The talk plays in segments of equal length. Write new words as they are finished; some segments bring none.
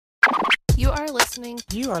You are listening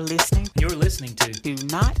You're listening to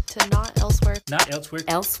Not Elsewhere.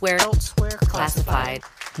 Elsewhere Classified.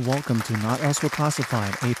 Welcome to Not Elsewhere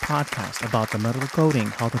Classified, a podcast about the medical coding,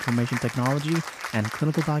 health information technology, and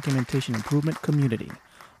clinical documentation improvement community.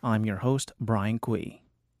 I'm your host, Brian Kui.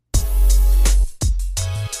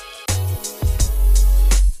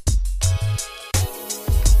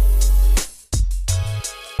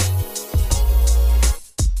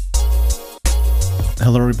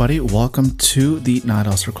 Hello, everybody. Welcome to the Not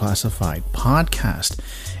Elsewhere Classified podcast.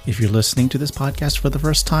 If you're listening to this podcast for the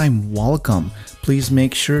first time, welcome. Please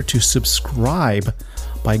make sure to subscribe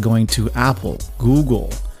by going to Apple, Google,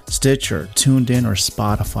 Stitcher, TuneIn, or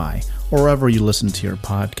Spotify, or wherever you listen to your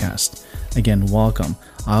podcast. Again, welcome.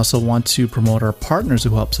 I also want to promote our partners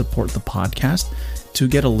who help support the podcast. To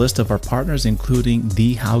get a list of our partners, including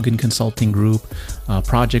the Haugen Consulting Group,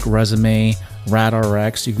 Project Resume,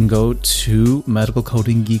 RadRx, you can go to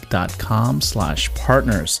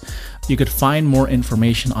medicalcodinggeek.com/partners. You could find more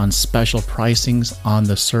information on special pricings on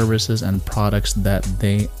the services and products that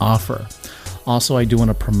they offer. Also, I do want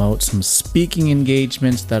to promote some speaking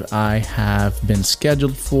engagements that I have been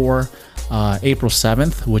scheduled for. April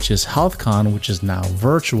 7th, which is HealthCon, which is now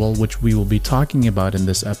virtual, which we will be talking about in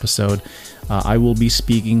this episode. I will be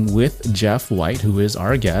speaking with Jeff White, who is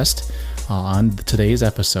our guest on today's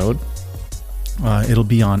episode. It'll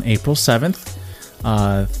be on April 7th,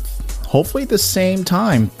 hopefully the same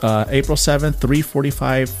time, April 7th,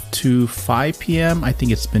 3:45 to 5 p.m. I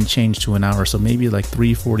think it's been changed to an hour, so maybe like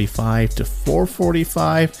 3:45 to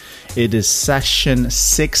 4:45. It is session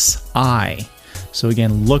 6I. So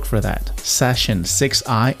again, look for that. Session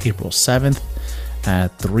 6I, April 7th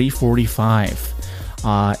at 3:45.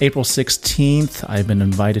 April 16th, I've been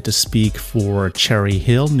invited to speak for Cherry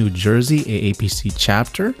Hill, New Jersey, AAPC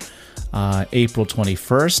chapter. April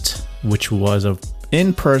 21st, which was an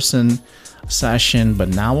in-person session, but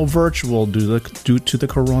now a virtual due to the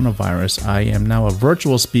coronavirus. I am now a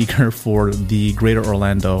virtual speaker for the Greater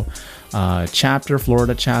Orlando chapter,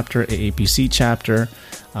 Florida chapter, AAPC chapter.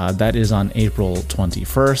 That is on April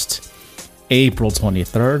 21st. April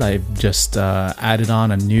 23rd, I've just added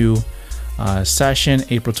on a new session.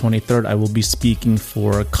 April 23rd, I will be speaking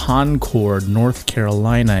for Concord, North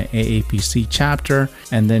Carolina, AAPC chapter.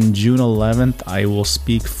 And then June 11th, I will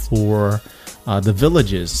speak for the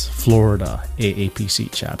Villages, Florida, AAPC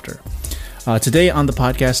chapter. Today on the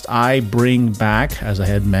podcast, I bring back, as I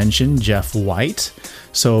had mentioned, Jeff White.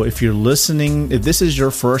 So if you're listening, if this is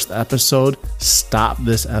your first episode, stop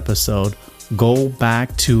this episode. Go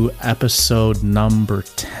back to episode number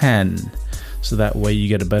 10. So that way you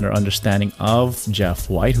get a better understanding of Jeff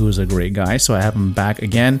White, who is a great guy. So I have him back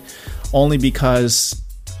again, only because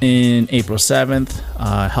in April 7th,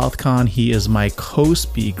 HealthCon, he is my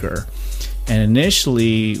co-speaker. And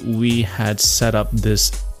initially, we had set up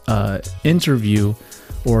this interview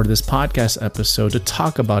or this podcast episode to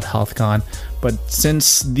talk about HealthCon, but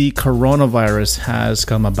since the coronavirus has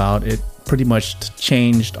come about, it pretty much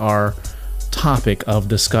changed our topic of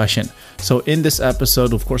discussion. So in this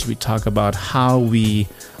episode, of course, we talk about how we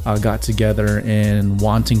got together in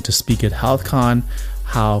wanting to speak at HealthCon,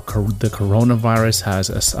 how the coronavirus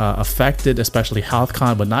has affected especially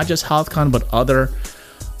HealthCon, but not just HealthCon, but other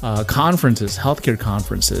conferences, healthcare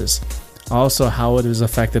conferences. Also, how it has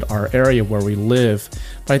affected our area where we live.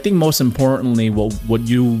 But I think most importantly, what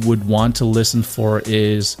you would want to listen for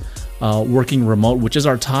is working remote, which is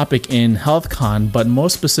our topic in HealthCon. But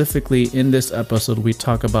most specifically in this episode, we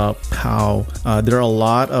talk about how there are a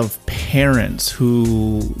lot of parents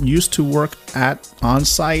who used to work on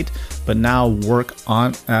site, but now work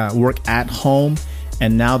at home,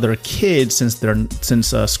 and now their kids, since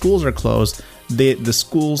schools are closed, the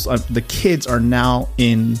kids are now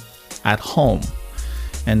at home.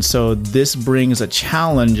 And so this brings a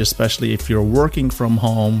challenge, especially if you're working from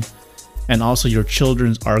home and also your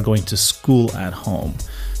children are going to school at home.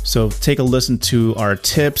 So take a listen to our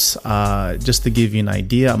tips. Just to give you an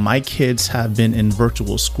idea, my kids have been in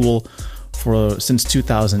virtual school since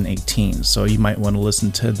 2018. So you might want to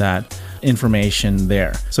listen to that information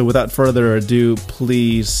there. So without further ado,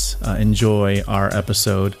 please enjoy our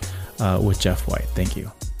episode with Jeff White. Thank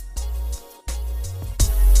you.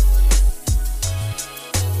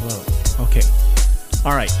 Okay.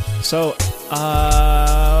 All right. So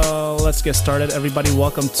let's get started. Everybody,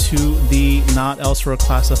 welcome to the Not Elsewhere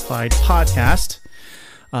Classified podcast.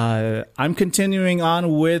 I'm continuing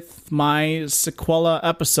on with my Sequela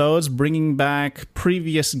episodes, bringing back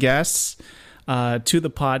previous guests to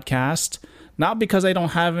the podcast. Not because I don't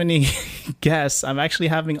have any guests. I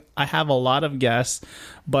have a lot of guests,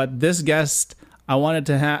 but this guest I wanted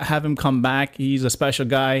to have him come back. He's a special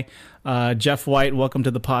guy. Jeff White, welcome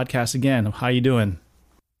to the podcast again. How you doing?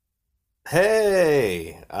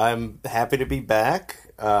 Hey, I'm happy to be back.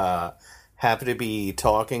 Happy to be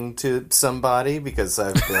talking to somebody because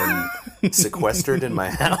I've been sequestered in my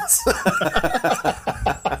house.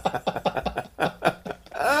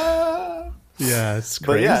 Yeah, it's crazy.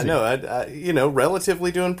 But yeah, no, I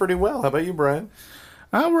relatively doing pretty well. How about you, Brian?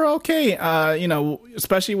 We're okay.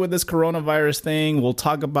 Especially with this coronavirus thing. We'll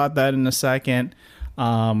talk about that in a second.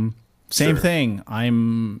 Same thing.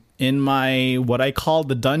 I'm in my, what I call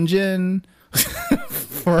the dungeon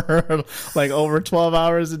for like over 12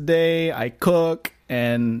 hours a day. I cook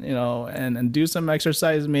and, and do some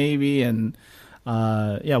exercise maybe. And,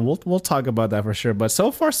 we'll talk about that for sure. But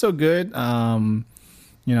so far so good. I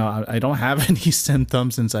don't have any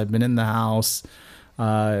symptoms since I've been in the house.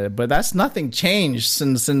 But that's nothing changed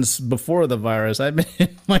since before the virus. I've been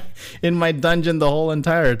in my dungeon the whole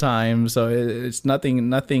entire time, so it's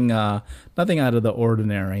nothing out of the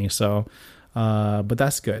ordinary. So, but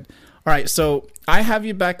that's good. All right, so I have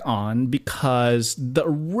you back on because the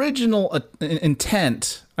original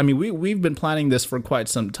intent. I mean, we've been planning this for quite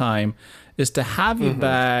some time, is to have you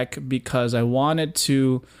back because I wanted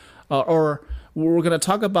to, or we were going to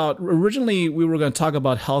talk about. Originally, we were going to talk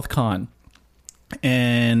about HealthCon.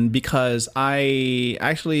 And because I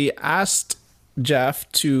actually asked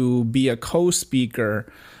Jeff to be a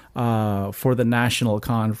co-speaker for the national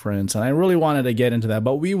conference, and I really wanted to get into that,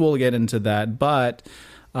 but we will get into that. But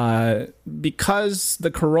because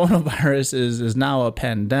the coronavirus is now a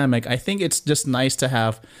pandemic, I think it's just nice to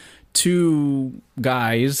have two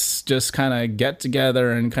guys just kind of get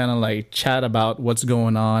together and kind of like chat about what's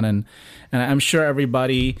going on. And I'm sure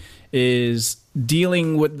everybody is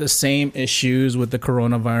dealing with the same issues with the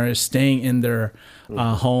coronavirus, staying in their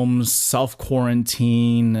homes,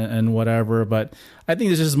 self-quarantine and whatever. But I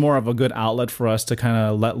think this is more of a good outlet for us to kind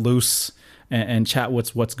of let loose and chat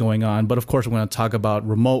what's going on. But of course, we're going to talk about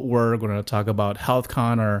remote work. We're going to talk about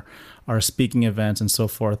HealthCon, our speaking events and so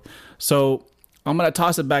forth. So I'm going to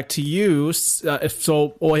toss it back to you.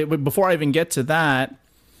 Before I even get to that,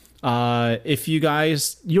 if you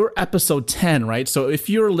guys, you're episode 10, right? So if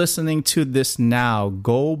you're listening to this now,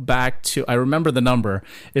 go back to, I remember the number.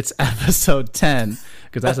 It's episode 10,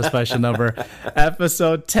 because that's a special number.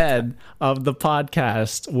 Episode 10 of the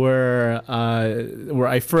podcast, where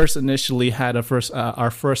I first initially had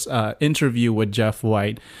our first interview with Jeff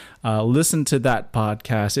White. Listen to that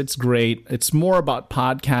podcast. It's great. It's more about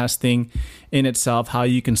podcasting in itself, how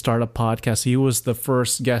you can start a podcast. He was the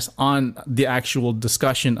first guest on the actual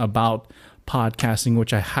discussion about podcasting,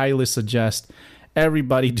 which I highly suggest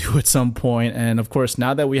everybody do at some point. And of course,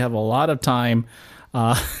 now that we have a lot of time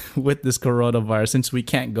with this coronavirus, since we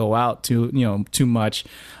can't go out too much,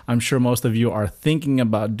 I'm sure most of you are thinking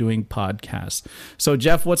about doing podcasts. So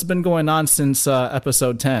Jeff, what's been going on since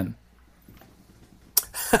episode 10?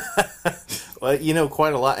 Well,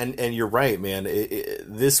 quite a lot, and you're right, man.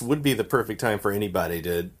 This would be the perfect time for anybody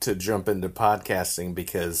to jump into podcasting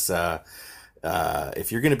because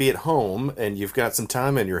if you're going to be at home and you've got some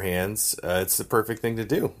time in your hands, it's the perfect thing to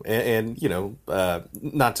do. And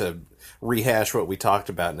not to rehash what we talked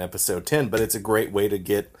about in episode 10, but it's a great way to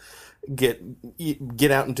get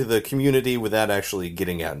out into the community without actually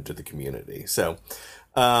getting out into the community. So.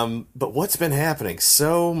 But what's been happening?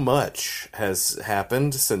 So much has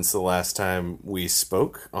happened since the last time we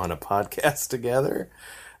spoke on a podcast together.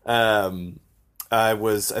 I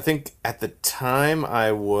think at the time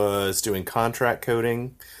I was doing contract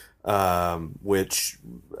coding, which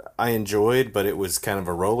I enjoyed, but it was kind of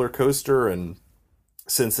a roller coaster. And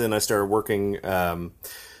since then I started working,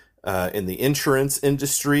 in the insurance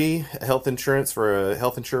industry, health insurance for a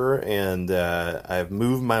health insurer, and I've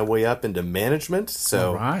moved my way up into management. So,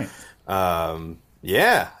 all right.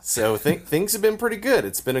 So things have been pretty good.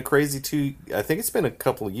 It's been a crazy I think it's been a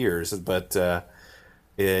couple of years, but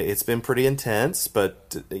it's been pretty intense.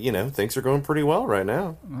 But things are going pretty well right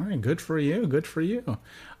now. All right, good for you. Good for you.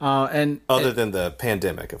 Other than the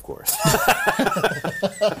pandemic, of course.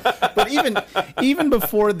 But even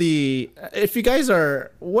before if you guys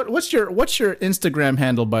are, what's your Instagram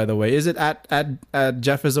handle, by the way? Is it at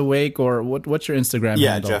Jeff is Awake, or what's your Instagram handle?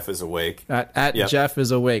 Yeah, Jeff is Awake. At yep. Jeff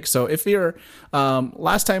is Awake. So if you're,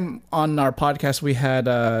 last time on our podcast we had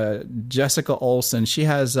Jessica Olson. She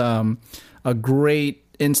has a great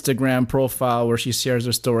Instagram profile where she shares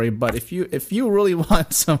her story. But if you really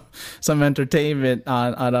want some entertainment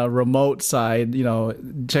on a remote side,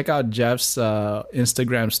 check out Jeff's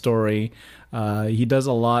Instagram story. He does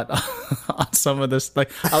a lot on some of this.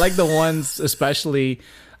 Like, I like the ones especially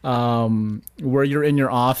where you're in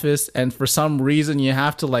your office and for some reason you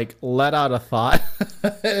have to like let out a thought.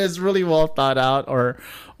 It's really well thought out, or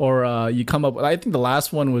you come up. I think the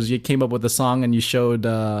last one was you came up with a song and you showed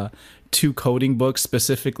 2 coding books,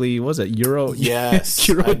 specifically, what was it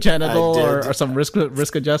Urogenital or some risk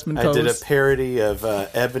adjustment codes? I did a parody of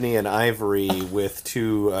Ebony and Ivory with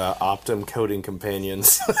 2 Optum coding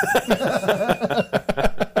companions.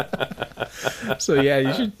 So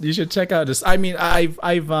yeah, you should check out this. I mean, I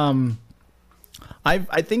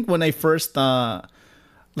think when I first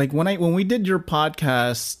when we did your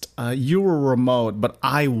podcast, you were remote, but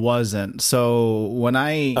I wasn't. So when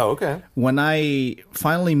I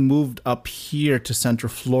finally moved up here to Central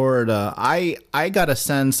Florida, I got a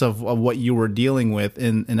sense of what you were dealing with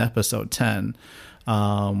in episode 10,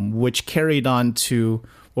 which carried on to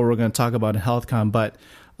what we're going to talk about in HealthCon. But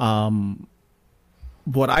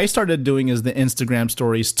what I started doing is the Instagram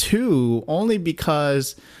stories too, only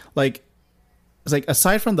because it's like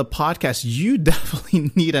aside from the podcast, you definitely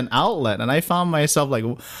need an outlet, and I found myself like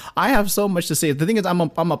I have so much to say. The thing is, I'm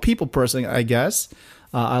a people person, I guess.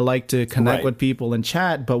 I like to connect with people and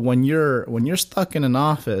chat, but when you're stuck in an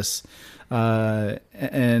office and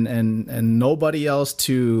nobody else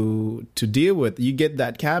to deal with, you get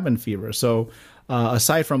that cabin fever. So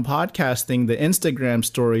aside from podcasting, the Instagram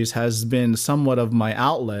stories has been somewhat of my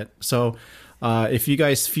outlet. So. If you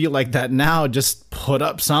guys feel like that now, just put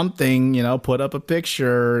up something, put up a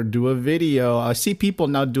picture, do a video. I see people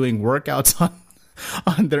now doing workouts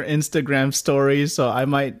on their Instagram stories, so I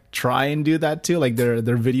might try and do that too. Like they're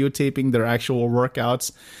videotaping their actual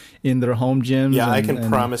workouts in their home gyms. Yeah, I can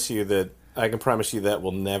promise you that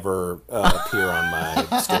will never appear on my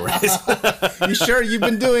stories. You sure?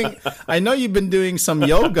 I know you've been doing some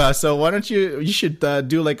yoga, so why don't you should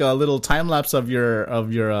do like a little time lapse of your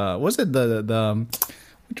what's it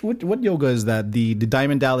what yoga is that? The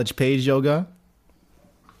Diamond Dallas Page yoga?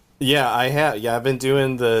 Yeah, I have. Yeah, I've been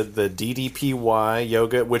doing the DDPY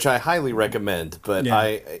yoga, which I highly recommend. But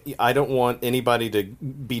yeah. I don't want anybody to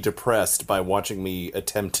be depressed by watching me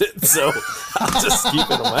attempt it, so I'll just keep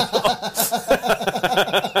it on my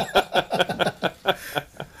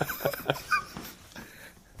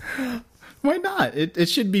own. Why not? It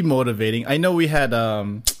should be motivating. I know we had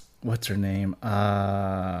what's her name?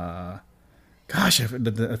 Gosh,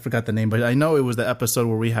 I forgot the name, but I know it was the episode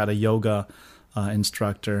where we had a yoga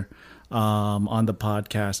instructor on the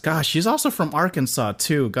podcast. Gosh, she's also from Arkansas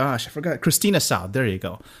too. Gosh, I forgot. Christina South. There you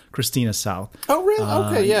go. Christina South. Oh, really?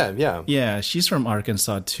 Okay, yeah. Yeah, she's from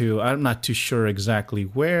Arkansas too. I'm not too sure exactly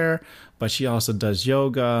where, but she also does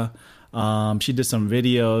yoga. She did some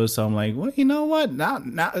videos. So I'm like, well, you know what? Now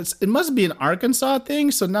it must be an Arkansas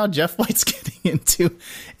thing. So now Jeff White's getting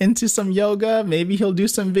into some yoga. Maybe he'll do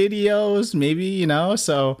some videos. Maybe,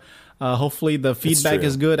 so... hopefully the feedback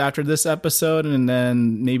is good after this episode, and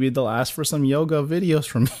then maybe they'll ask for some yoga videos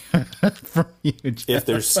from you, Jeff.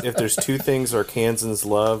 If there's 2 things Arkansans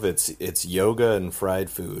love, it's yoga and fried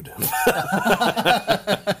food.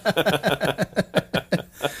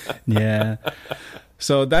 Yeah.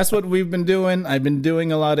 So that's what we've been doing. I've been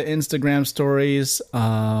doing a lot of Instagram stories.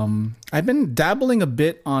 I've been dabbling a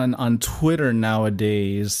bit on Twitter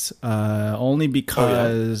nowadays, only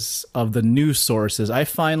because of the news sources. I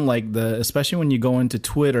find especially when you go into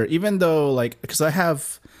Twitter, even though because I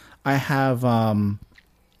have my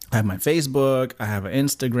Facebook, I have an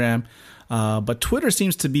Instagram. But Twitter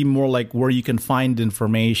seems to be more like where you can find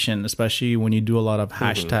information, especially when you do a lot of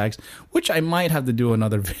hashtags, which I might have to do do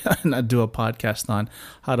a podcast on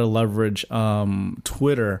how to leverage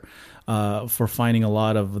Twitter for finding a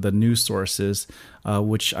lot of the news sources,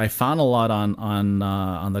 which I found a lot on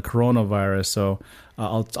the coronavirus. So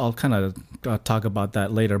I'll kind of talk about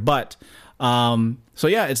that later. But so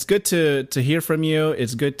yeah, it's good to hear from you.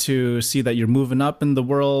 It's good to see that you're moving up in the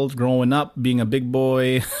world, growing up, being a big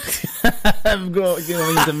boy,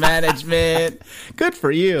 going into management. Good for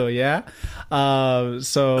you, yeah.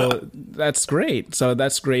 So that's great.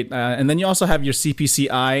 And then you also have your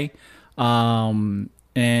CPCI,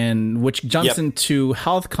 and which jumps into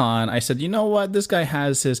HealthCon. I said, you know what, this guy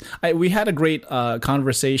has his. We had a great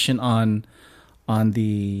conversation on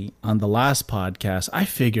the last podcast. I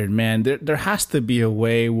figured, man, there has to be a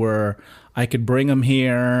way where I could bring him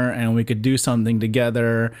here and we could do something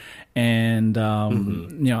together. And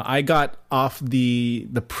I got off the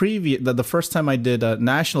first time I did a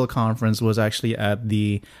national conference was actually at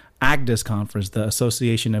the ACDIS conference, the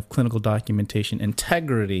Association of Clinical Documentation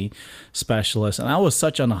Integrity Specialists, and I was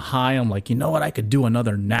such on a high. I'm like, you know what, I could do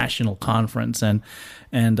another national conference,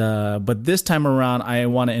 but this time around, I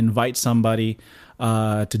want to invite somebody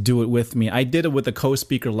to do it with me. I did it with a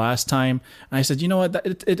co-speaker last time, and I said, you know what,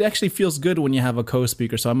 it actually feels good when you have a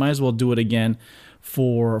co-speaker, so I might as well do it again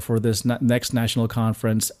for this next national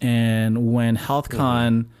conference. And when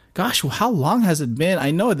HealthCon, gosh, how long has it been?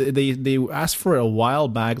 I know they asked for it a while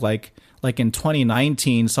back, like in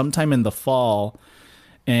 2019, sometime in the fall.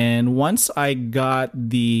 And once I got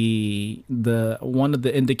the one of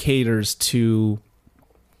the indicators to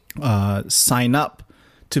sign up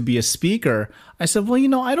to be a speaker, I said, well, you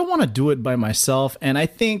know, I don't want to do it by myself. And I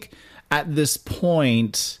think at this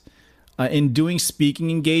point, in doing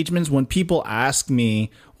speaking engagements, when people ask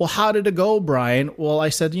me, well, how did it go, Brian? Well, I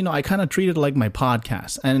said, you know, I kind of treat it like my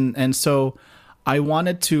podcast. And so I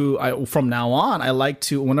wanted to, from now on, I like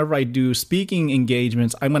to, whenever I do speaking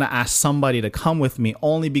engagements, I'm going to ask somebody to come with me,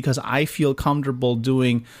 only because I feel comfortable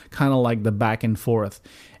doing kind of like the back and forth.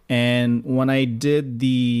 And when I did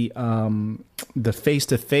the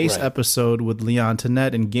face-to-face episode with Leon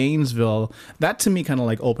Tenet in Gainesville, that to me kind of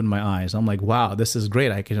like opened my eyes. I'm like, wow, this is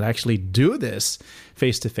great. I can actually do this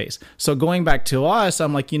face-to-face. So going back to us,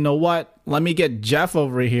 I'm like, you know what? Let me get Jeff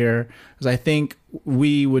over here, because I think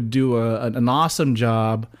we would do an awesome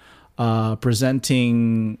job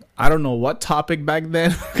presenting. I don't know what topic back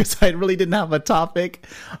then, because I really didn't have a topic,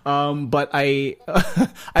 but I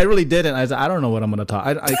really didn't. I don't know what I'm going to talk,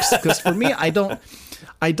 because for me, I don't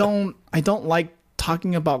like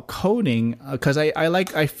talking about coding, because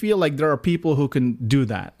I feel like there are people who can do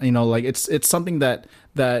that. You know, like it's something that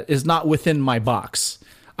is not within my box.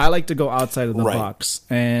 I like to go outside of the box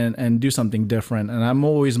and do something different. And I'm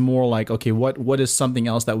always more like, okay, what is something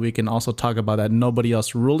else that we can also talk about that nobody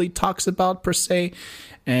else really talks about per se?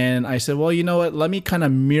 And I said, well, you know what? Let me kind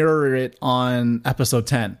of mirror it on episode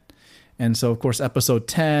 10. And so, of course, episode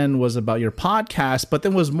 10 was about your podcast, but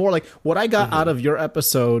then was more like what I got out of your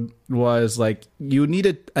episode was like you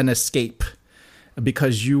needed an escape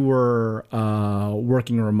because you were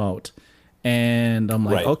working remote. And I'm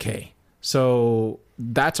like, okay, so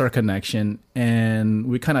that's our connection. And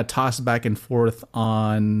we kind of tossed back and forth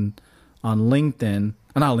on LinkedIn,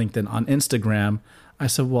 not LinkedIn, on Instagram. I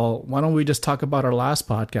said, well, why don't we just talk about our last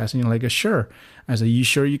podcast? And you're like, sure. I said, you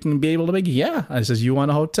sure you can be able to make it? Yeah. I says, you want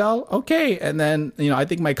a hotel? Okay. And then, you know, I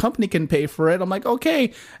think my company can pay for it. I'm like,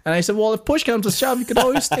 okay. And I said, well, if push comes to shove, you can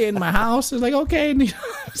always stay in my house. It's like, okay. And,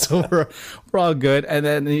 so we're all good. And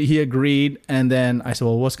then he agreed. And then I said,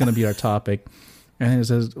 well, what's going to be our topic? And he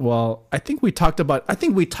says, well, I think we talked about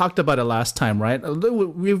it last time, right?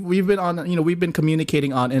 We've been on, you know, we've been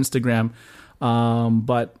communicating on Instagram.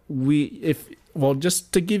 But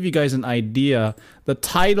just to give you guys an idea, the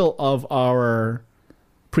title of our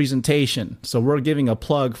presentation. So we're giving a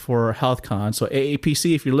plug for HealthCon. So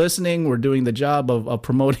AAPC, if you're listening, we're doing the job of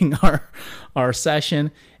promoting our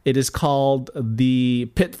session. It is called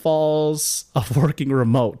The Pitfalls of Working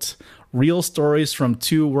Remote. Real stories from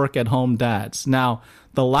two work-at-home dads. Now,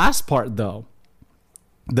 the last part, though,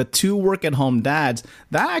 the two work-at-home dads,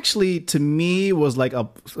 that actually, to me, was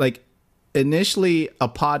initially a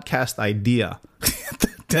podcast idea.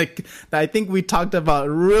 I think we talked about.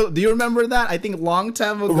 Do you remember that? I think a long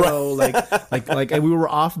time ago, like we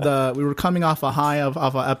were coming off a high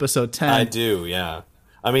of episode 10. I do, yeah.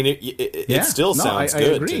 I mean, it still sounds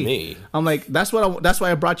good to me. I'm like, that's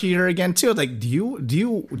why I brought you here again too. Like, do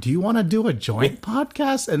you want to do a joint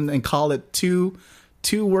podcast and call it two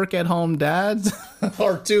work at home dads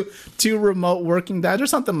or two remote working dads or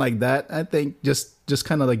something like that? I think just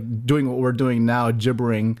kind of like doing what we're doing now,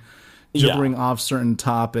 gibbering off certain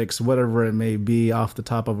topics, whatever it may be, off the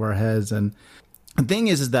top of our heads. And the thing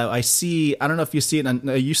is that I don't know if you see it, and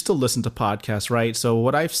you still listen to podcasts, right? So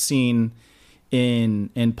what I've seen in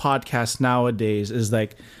podcasts nowadays is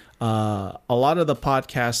like a lot of the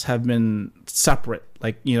podcasts have been separate,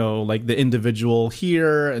 like, you know, like the individual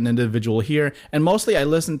here and individual here. And mostly I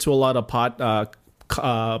listen to a lot of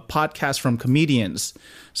podcasts from comedians.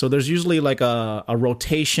 So there's usually like a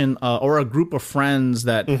rotation or a group of friends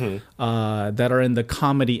that that are in the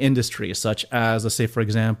comedy industry, such as, let's say, for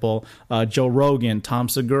example, Joe Rogan, Tom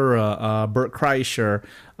Segura, Bert Kreischer,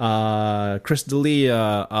 Chris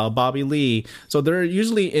D'Elia, Bobby Lee. So they're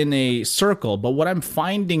usually in a circle. But what I'm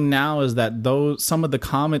finding now is that some of the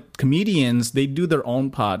comedians, they do their own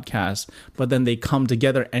podcast, but then they come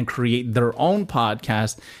together and create their own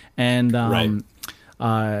podcast. And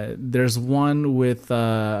there's one with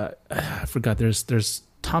I forgot. There's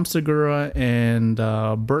Tom Segura and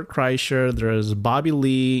Bert Kreischer. There's Bobby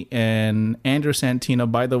Lee and Andrew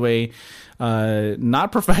Santino. By the way,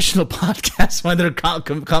 not professional podcasts when they're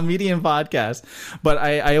comedian podcasts. But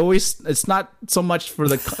I always, it's not so much for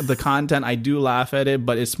the content. I do laugh at it,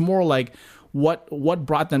 but it's more like what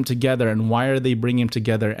brought them together and why are they bringing them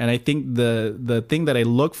together. And I think the thing that I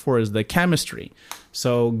look for is the chemistry.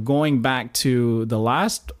 So going back to the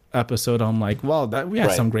last episode, I'm like, well, we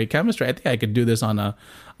had some great chemistry. I think I could do this on a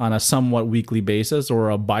somewhat weekly basis or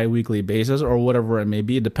a bi-weekly basis or whatever it may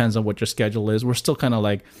be. It depends on what your schedule is. We're still kind of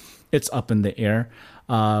like, it's up in the air.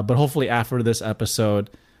 But hopefully after this episode,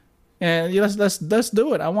 and let's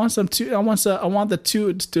do it. I want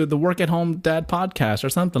the Work at Home Dad podcast or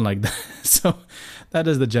something like that. So that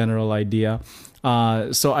is the general idea.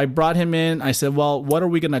 So I brought him in. I said, well, what are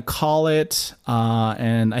we going to call it?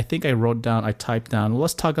 And I think I typed down,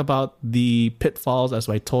 let's talk about the pitfalls, as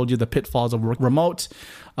I told you, the pitfalls of work remote,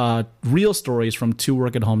 real stories from 2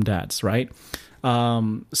 work at home dads, right?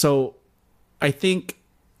 So I think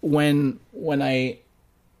when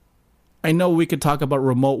I know we could talk about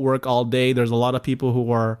remote work all day. There's a lot of people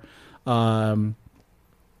who are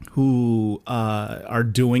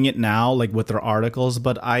doing it now, like with their articles.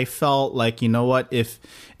 But I felt like, you know what, if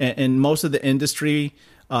in most of the industry,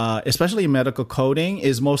 especially medical coding,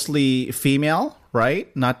 is mostly female,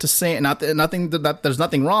 right? Not to say that there's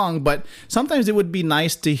nothing wrong, but sometimes it would be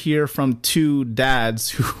nice to hear from 2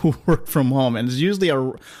 dads who work from home, and it's usually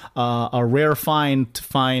a rare find to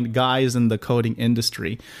find guys in the coding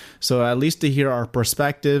industry. So at least to hear our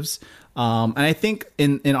perspectives, and I think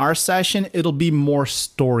in our session it'll be more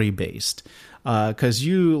story based. Because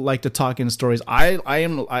you like to talk in stories.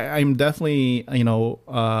 I'm definitely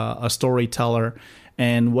a storyteller.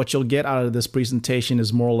 And what you'll get out of this presentation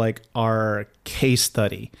is more like our case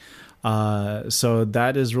study. So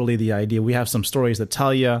that is really the idea. We have some stories to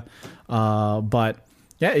tell you, but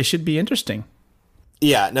yeah, it should be interesting.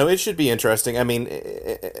 Yeah, no, it should be interesting. I mean,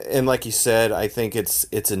 and like you said, I think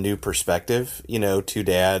it's a new perspective. 2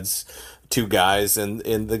 dads, 2 guys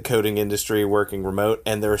in the coding industry working remote,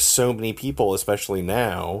 and there are so many people, especially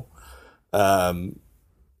now,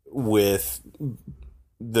 with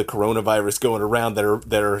the coronavirus going around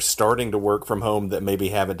that are starting to work from home that maybe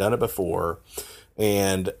haven't done it before.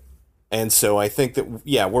 And so I think that,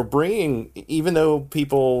 yeah, we're bringing, even though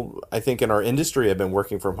people, I think in our industry have been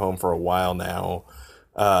working from home for a while now,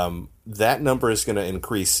 that number is going to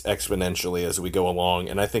increase exponentially as we go along.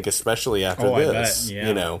 And I think especially after this,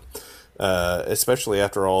 especially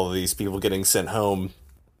after all of these people getting sent home,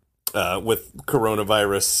 with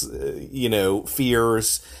coronavirus,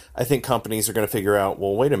 fears, I think companies are going to figure out,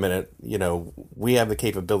 well, wait a minute, we have the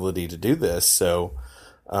capability to do this. So,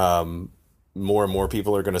 more and more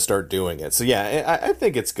people are going to start doing it. So yeah, I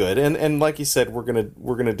think it's good. And like you said, we're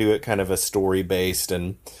going to do it kind of a story based.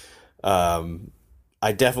 And,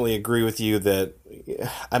 I definitely agree with you that,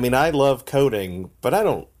 I mean, I love coding, but I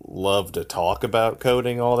don't love to talk about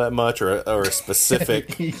coding all that much or a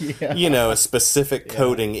specific, a specific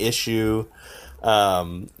coding issue.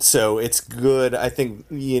 So it's good. I think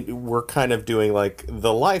we're kind of doing like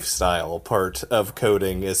the lifestyle part of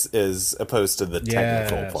coding as opposed to the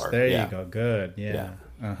technical part. There you go. Good. Yeah.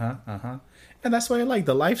 And that's why I like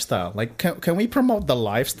the lifestyle. Like, can we promote the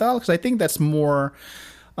lifestyle? Because I think that's more,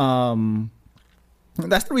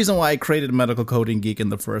 that's the reason why I created Medical Coding Geek in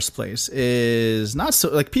the first place. Is not so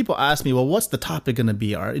like people ask me, well, what's the topic going to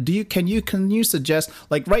be? Can you suggest,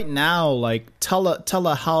 like right now, like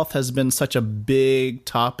telehealth has been such a big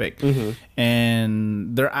topic,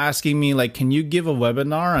 and they're asking me like, can you give a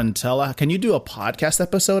webinar on can you do a podcast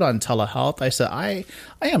episode on telehealth? I said I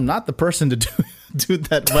am not the person to do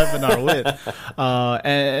that webinar with.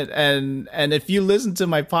 And if you listen to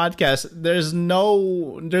my podcast,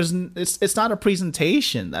 it's not a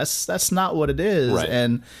presentation. That's not what it is.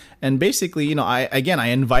 Right. And basically, I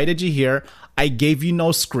invited you here. I gave you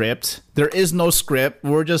no script. There is no script.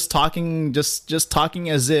 We're just talking, just talking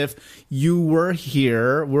as if you were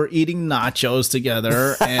here. We're eating nachos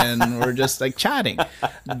together and we're just like chatting.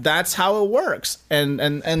 That's how it works.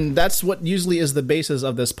 And that's what usually is the basis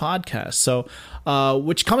of this podcast. So,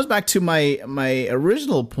 which comes back to my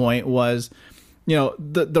original point was,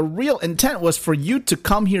 the real intent was for you to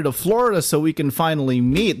come here to Florida so we can finally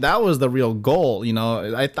meet. That was the real goal.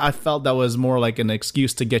 I felt that was more like an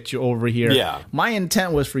excuse to get you over here. Yeah. My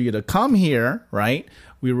intent was for you to come here, right?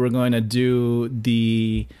 We were going to do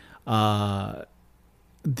the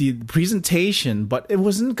presentation, but it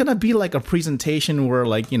wasn't gonna be like a presentation where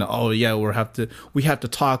like, we have to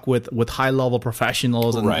talk with high level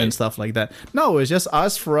professionals and stuff like that. No, it's just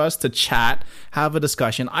for us to chat, have a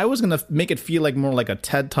discussion. I was gonna make it feel like more like a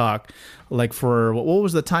TED Talk, like for what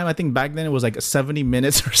was the time? I think back then it was like 70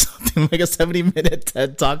 minutes or something, like a 70-minute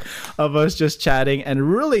TED Talk of us just chatting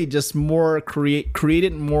and really just more create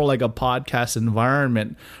it more like a podcast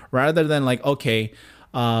environment rather than like, okay,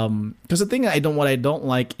 Because the thing what I don't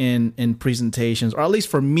like in presentations, or at least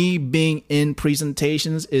for me being in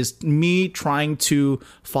presentations, is me trying to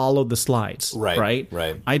follow the slides. Right.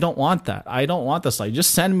 I don't want that. I don't want the slides.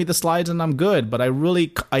 Just send me the slides and I'm good. But I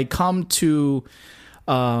come to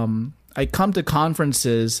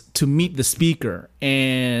conferences to meet the speaker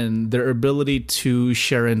and their ability to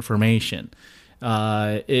share information.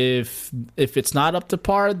 If it's not up to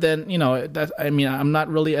par, then I'm not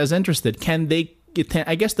really as interested.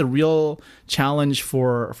 I guess the real challenge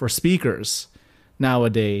for speakers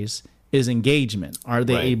nowadays is engagement. Are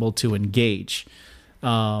they able to engage?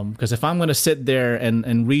 Because if I'm going to sit there and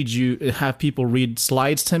have people read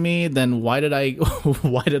slides to me, then why did I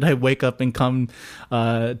wake up and come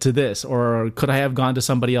to this? Or could I have gone to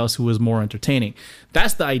somebody else who was more entertaining?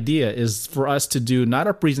 That's the idea, is for us to do not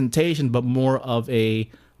a presentation, but more of a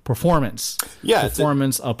performance. Yeah,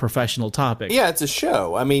 a professional topic. Yeah, it's a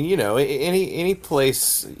show. I mean, any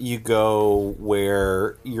place you go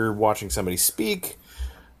where you're watching somebody speak,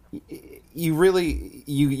 you really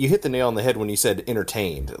you hit the nail on the head when you said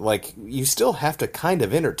entertained. Like, you still have to kind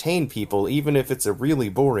of entertain people, even if it's a really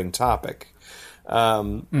boring topic.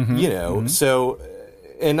 So,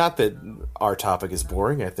 and not that our topic is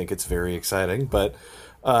boring. I think it's very exciting, but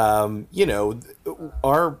our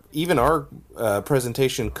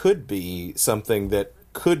presentation could be something that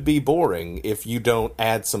could be boring if you don't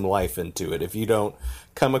add some life into it. If you don't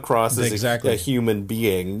come across as a human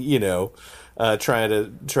being, try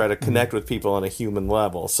to connect with people on a human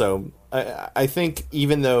level. So I think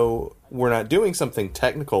even though we're not doing something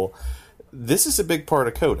technical, this is a big part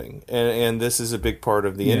of coding, and this is a big part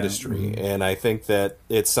of the industry. And I think that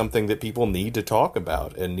it's something that people need to talk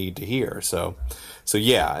about and need to hear. So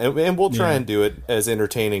yeah, and we'll try and do it as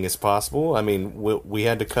entertaining as possible. I mean, we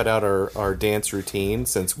had to cut out our dance routine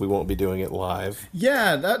since we won't be doing it live.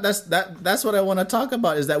 Yeah, that's what I want to talk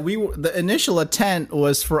about, is that the initial intent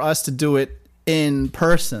was for us to do it in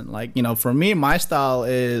person. Like, for me, my style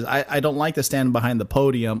is I don't like to stand behind the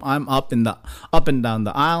podium. I'm up and down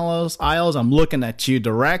the aisles. I'm looking at you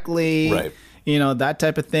directly. Right. That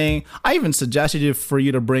type of thing. I even suggested for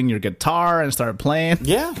you to bring your guitar and start playing.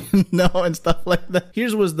 Yeah. And stuff like that.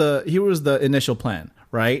 Here was the initial plan,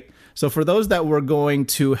 right? So for those that were going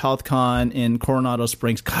to HealthCon in Coronado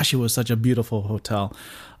Springs, gosh, it was such a beautiful hotel.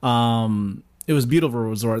 It was a beautiful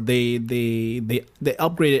resort. They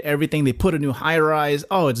upgraded everything. They put a new high rise.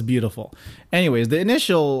 Oh, it's beautiful. Anyways, the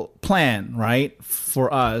initial plan, right,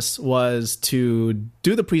 for us was to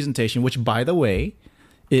do the presentation, which, by the way,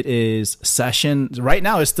 it is session, right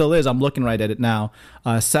now it still is, I'm looking right at it now,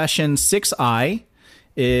 session 6I.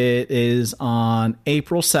 It is on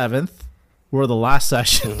April 7th. We're the last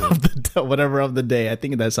session of the day. I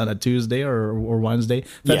think that's on a Tuesday or Wednesday,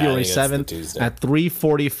 February 7th at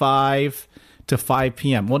 3:45 to 5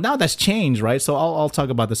 p.m. Well, now that's changed, right? So I'll talk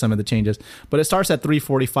about some of the changes. But it starts at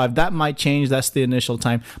 3:45. That might change. That's the initial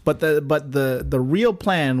time. But the real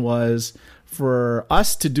plan was for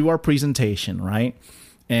us to do our presentation, right?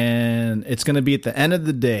 And it's going to be at the end of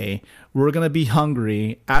the day. We're going to be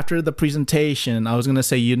hungry. After the presentation, I was going to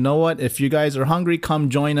say, you know what? If you guys are hungry, come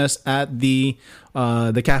join us at the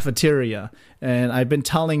cafeteria. And I've been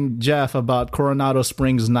telling Jeff about Coronado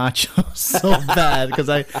Springs nachos so bad because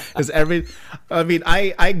I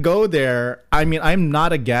go there. I mean, I'm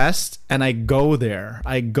not a guest, and I go there.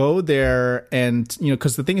 And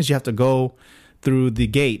because the thing is, you have to go through the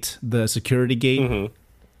gate, the security gate. Mm-hmm.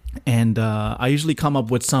 And I usually come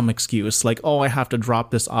up with some excuse like, oh, I have to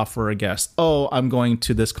drop this off for a guest. Oh, I'm going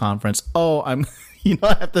to this conference. Oh, I'm, you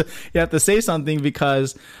have to say something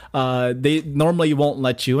because they normally won't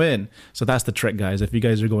let you in. So that's the trick, guys. If you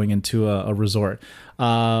guys are going into a resort,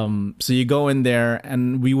 so you go in there,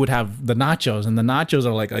 and we would have the nachos, and the nachos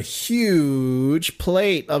are like a huge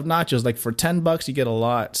plate of nachos. Like for $10, you get a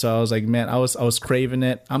lot. So I was like, man, I was craving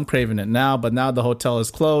it. I'm craving it now, but now the hotel is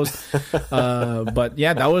closed. But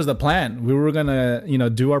yeah, that was the plan. We were gonna,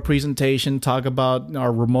 do our presentation, talk about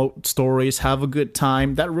our remote stories, have a good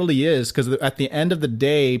time. That really is, because at the end of the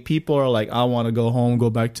day, people are like, I want to go home, go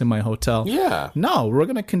back to my hotel. Yeah. No, we're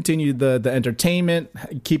gonna continue the entertainment,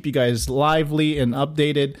 keep you guys lively and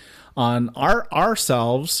updated on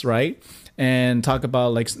ourselves, right? And talk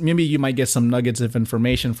about, like, maybe you might get some nuggets of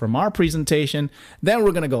information from our presentation. Then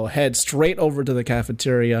we're gonna go ahead straight over to the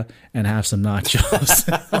cafeteria and have some nachos.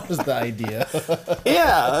 That was the idea.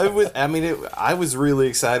 Yeah, I was really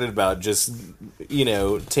excited about just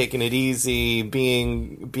taking it easy,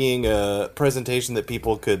 being a presentation that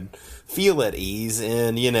people could feel at ease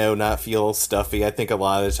and not feel stuffy. I think a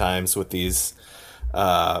lot of the times with these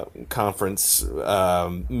conference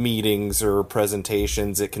meetings or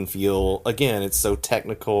presentations. It can feel, again, it's so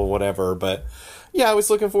technical, whatever, but yeah, I was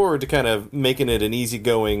looking forward to kind of making it an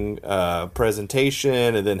easygoing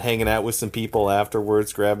presentation and then hanging out with some people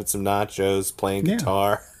afterwards, grabbing some nachos, playing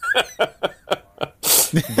guitar.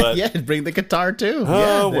 But yeah, bring the guitar too.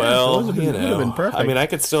 Oh, well, would have been perfect. I mean, I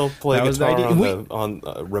could still play That was the guitar idea. on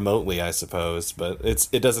remotely, I suppose, but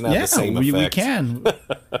it doesn't have the same we effect. can.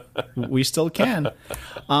 We still can.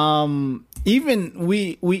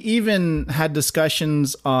 We even had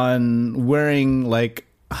discussions on wearing, like,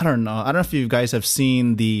 I don't know if you guys have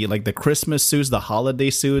seen the Christmas suits, the holiday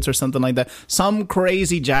suits or something like that. Some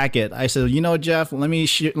crazy jacket. I said, Jeff, let me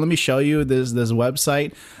show you this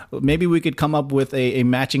website. Maybe we could come up with a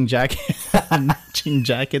matching jacket, matching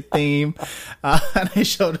jacket theme. And I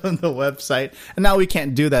showed him the website, and now we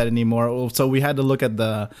can't do that anymore. So we had to look at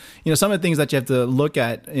some of the things that you have to look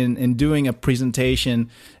at in doing a presentation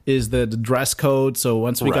is the dress code. So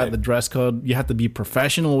once we got the dress code, you have to be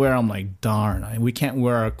professional wear. I'm like, darn, we can't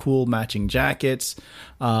wear our cool matching jackets,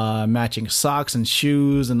 matching socks and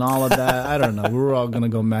shoes and all of that. I don't know. We're all going to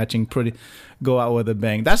go out with a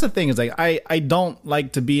bang. That's the thing, is like, I don't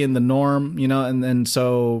like to be in the norm, and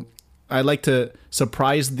so I like to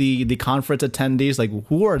surprise the conference attendees. Like,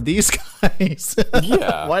 who are these guys?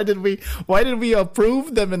 Yeah. Why did we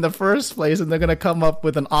approve them in the first place? And they're gonna come up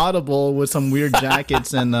with an Audible with some weird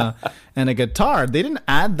jackets and a guitar. They didn't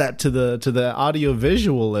add that to the audio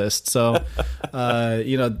visual list. So,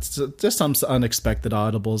 just some unexpected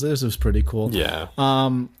audibles. This was pretty cool. Yeah.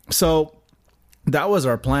 So that was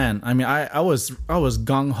our plan. I mean, I was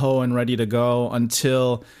gung ho and ready to go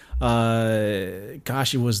until.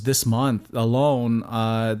 It was this month alone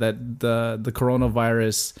that the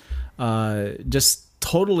coronavirus just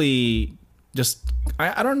totally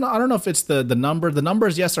I don't know if it's the number. The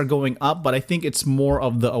numbers, yes, are going up, but I think it's more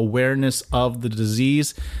of the awareness of the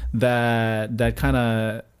disease that kind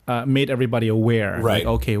of made everybody aware. Right.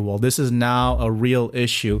 Like, okay, well, this is now a real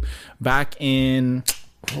issue. Back in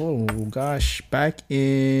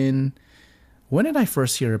when did I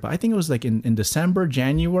first hear about it? I think it was like in December,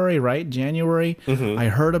 January, right? January. Mm-hmm. I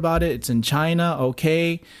heard about it. It's in China.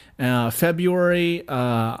 Okay. February,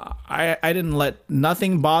 I didn't let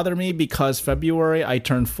nothing bother me because February I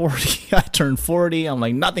turned 40. I'm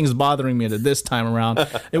like, nothing's bothering me this time around.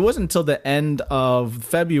 It wasn't until the end of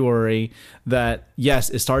February that, yes,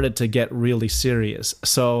 it started to get really serious.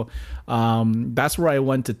 So that's where I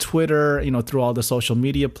went to Twitter, through all the social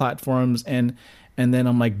media platforms, and then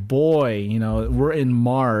I'm like, boy, we're in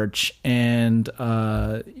March, and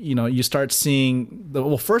you start seeing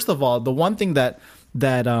first of all, the one thing that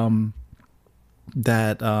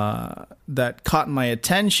caught my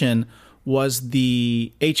attention was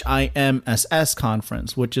the HIMSS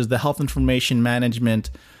conference, which is the Health Information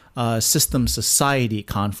Management System Society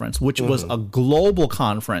conference, which was a global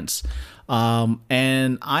conference,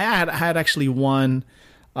 and I had actually won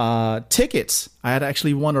tickets. I had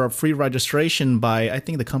actually won a free registration by, I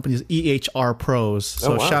think the company is EHR Pros.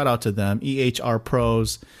 So shout out to them, EHR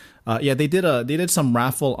Pros. They did some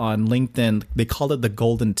raffle on LinkedIn. They called it the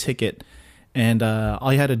Golden Ticket. And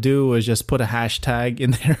all you had to do was just put a hashtag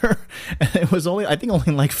in there. And it was only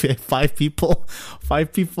like 5 people.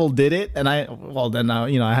 5 people did it. And I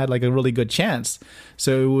had like a really good chance.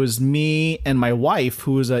 So it was me and my wife,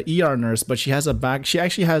 who is a ER nurse, but she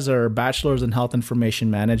actually has her bachelor's in health information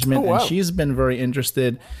management. And she's been very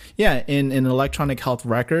interested, in electronic health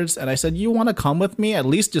records. And I said, you want to come with me at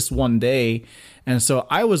least just one day? And so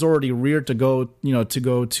I was already reared to go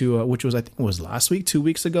to, which was, I think it was last week, 2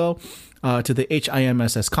 weeks ago, to the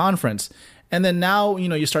HIMSS conference. And then now,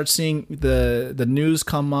 you start seeing the news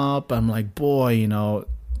come up. I'm like, boy,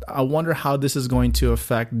 I wonder how this is going to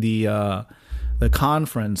affect the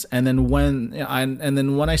conference. And then when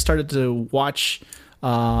I started to watch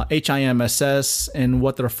HIMSS and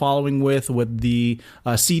what they're following with the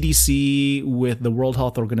CDC, with the World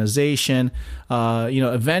Health Organization,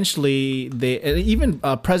 eventually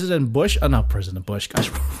President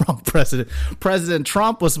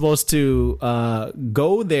Trump was supposed to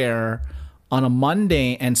go there on a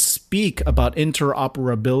Monday and speak about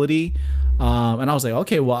interoperability. And I was like,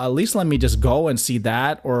 okay, well, at least let me just go and see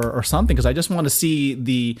that or something, because I just want to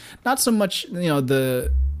see not so much,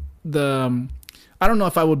 the I don't know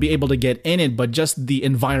if I would be able to get in it, but just the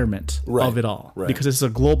environment of it all. Right. Because it's a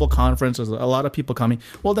global conference. There's a lot of people coming.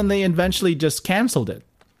 Well, then they eventually just canceled it.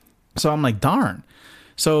 So I'm like, darn.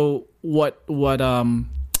 So what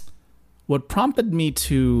prompted me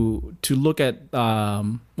to look at,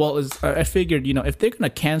 is I figured, if they're going to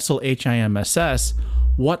cancel HIMSS,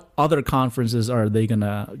 what other conferences are they going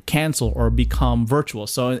to cancel or become virtual?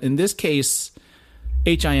 So in this case,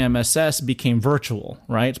 HIMSS became virtual,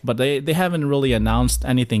 right? But they haven't really announced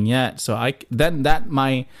anything yet. So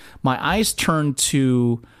my eyes turned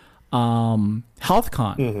to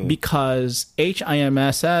HealthCon, because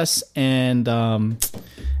HIMSS and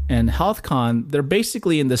HealthCon, they're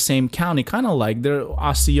basically in the same county, kind of like they're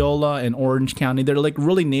Osceola and Orange County. They're like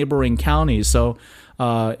really neighboring counties. So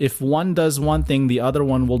if one does one thing, the other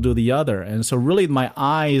one will do the other. And so really my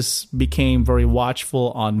eyes became very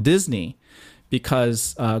watchful on Disney,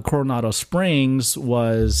 because Coronado Springs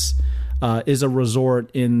is a resort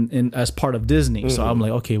in as part of Disney. So I'm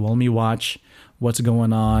like, okay, well, let me watch what's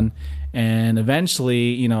going on. And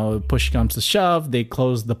eventually, push comes to shove, they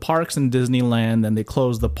closed the parks in Disneyland, and they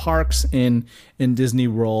closed the parks in Disney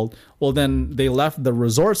World. Well, then they left the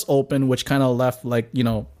resorts open, which kind of left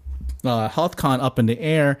HealthCon up in the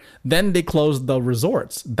air. Then they closed the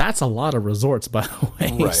resorts. That's a lot of resorts, by the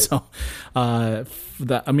way. Right. So,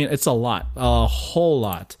 it's a lot, a whole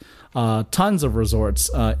lot, tons of resorts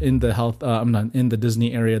in the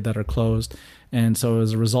Disney area that are closed. And so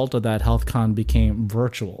as a result of that, HealthCon became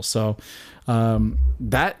virtual. So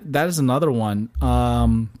that is another one.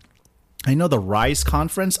 I know the Rise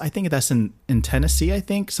conference, I think that's in Tennessee, I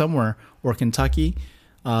think, somewhere, or Kentucky.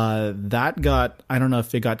 That I don't know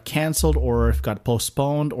if it got canceled or if it got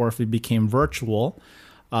postponed or if it became virtual.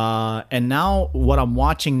 And now what I'm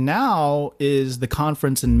watching now is the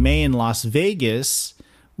conference in May in Las Vegas,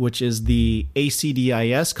 which is the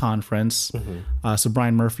ACDIS conference. So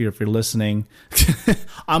Brian Murphy, if you're listening,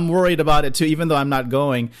 I'm worried about it too, even though I'm not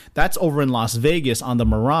going. That's over in Las Vegas on the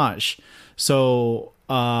Mirage. So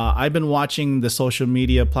I've been watching the social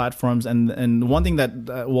media platforms, and one thing that,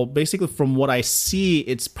 basically from what I see,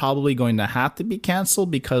 it's probably going to have to be canceled,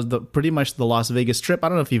 because pretty much the Las Vegas Strip, I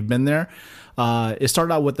don't know if you've been there. It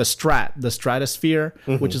started out with the Stratosphere,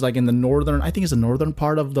 which is like in the northern, I think it's the northern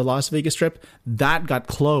part of the Las Vegas Strip. That got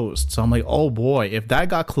closed. So I'm like, oh boy, if that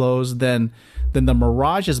got closed, then the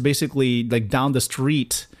Mirage is basically like down the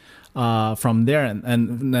street from there.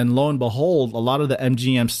 And then lo and behold, a lot of the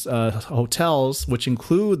MGM hotels, which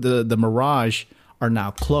include the Mirage, are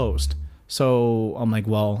now closed. So I'm like,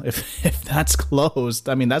 well, if that's closed,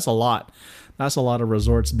 I mean, that's a lot. That's a lot of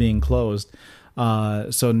resorts being closed.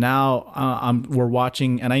 So now we're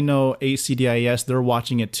watching, and I know ACDIS, they're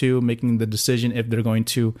watching it too, making the decision if they're going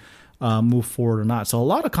to move forward or not. So a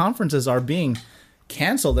lot of conferences are being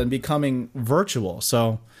canceled and becoming virtual.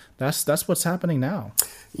 So that's what's happening now.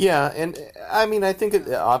 Yeah, and I mean, I think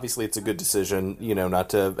obviously it's a good decision,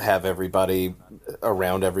 not to have everybody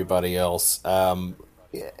around everybody else.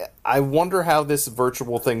 I wonder how this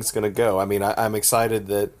virtual thing's going to go. I mean, I'm excited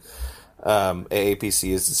that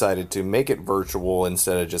AAPC has decided to make it virtual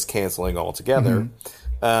instead of just canceling altogether.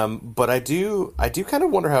 But I do kind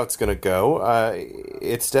of wonder how it's going to go.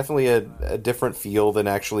 It's definitely a different feel than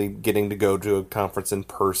actually getting to go to a conference in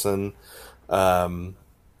person. I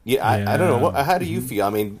don't know. How do you feel? I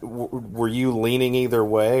mean, were you leaning either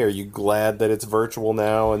way? Are you glad that it's virtual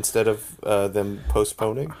now instead of them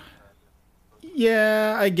postponing?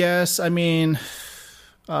 Yeah, I guess. I mean,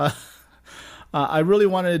 I really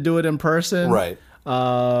wanted to do it in person. Right. But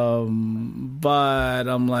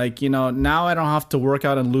I'm like, now I don't have to work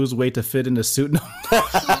out and lose weight to fit in the suit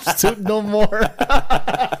no more.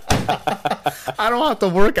 I don't have to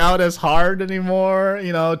work out as hard anymore,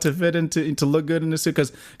 to fit to look good in the suit.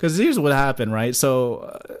 Because here's what happened, right?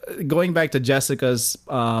 So going back to Jessica's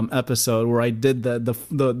episode where I did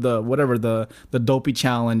the dopey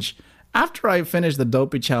challenge. After I finished the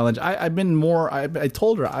dopey challenge, I've been more. I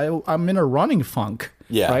told her I'm in a running funk.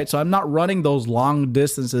 Yeah. Right. So I'm not running those long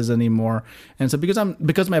distances anymore, and so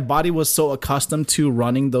because my body was so accustomed to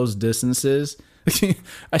running those distances,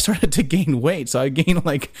 I started to gain weight. So I gained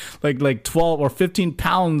like 12 or 15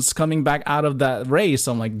 pounds coming back out of that race.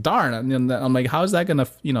 I'm like, darn. And I'm like, how is that gonna?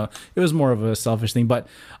 It was more of a selfish thing, but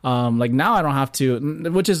now I don't have to,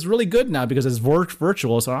 which is really good now because it's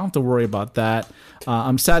virtual, so I don't have to worry about that.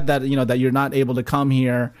 I'm sad that that you're not able to come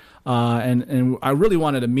here, and I really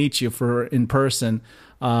wanted to meet you in person.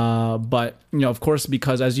 But of course,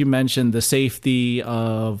 because as you mentioned, the safety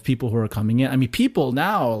of people who are coming in. I mean, people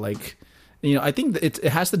now I think it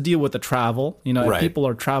has to deal with the travel. If people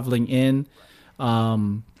are traveling in,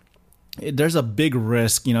 there's a big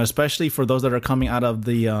risk. Especially for those that are coming out of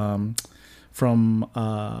the from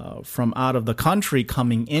out of the country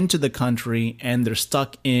coming into the country, and they're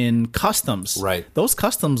stuck in customs. Right. Those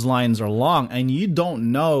customs lines are long, and you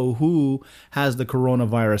don't know who has the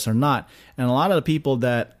coronavirus or not. And a lot of the people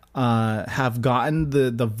that have gotten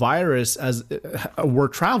the virus as were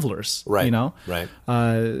travelers, Right. you know? Right.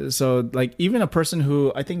 So like even a person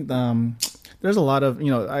who I think there's a lot of,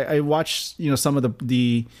 I watch, some of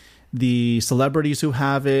the celebrities who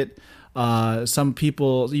have it, some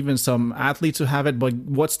people, even some athletes who have it. But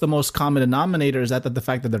what's the most common denominator is that the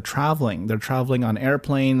fact that they're traveling on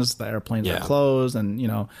airplanes, the airplanes are closed.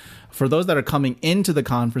 And, for those that are coming into the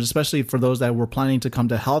conference, especially for those that were planning to come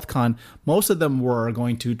to HealthCon, most of them were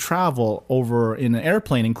going to travel over in an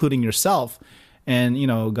airplane, including yourself. And,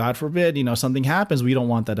 God forbid, something happens. We don't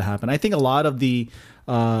want that to happen. I think a lot of the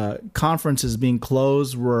conferences being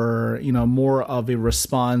closed were, more of a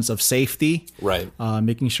response of safety, Right.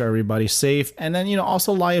 Making sure everybody's safe. And then,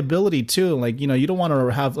 also liability too. Like, you don't want to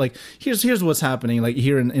have like, here's what's happening like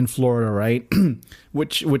here in Florida, right?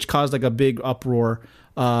 which caused like a big uproar.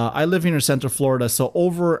 I live here in Central Florida. So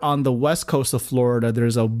over on the west coast of Florida,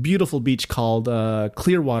 there's a beautiful beach called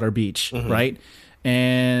Clearwater Beach, right?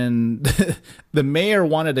 And the mayor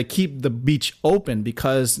wanted to keep the beach open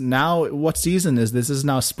because now what season is this? This is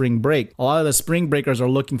now spring break. A lot of the spring breakers are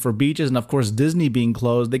looking for beaches, and of course Disney being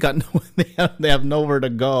closed, they have nowhere to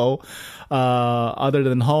go other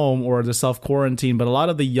than home or to self-quarantine. But a lot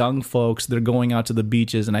of the young folks, they're going out to the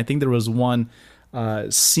beaches, and I think there was one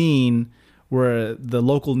scene where the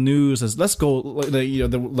local news is, let's go,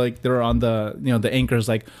 they're on the anchors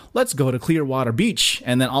like, let's go to Clearwater Beach.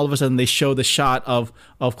 And then all of a sudden they show the shot of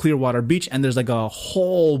Clearwater Beach, and there's like a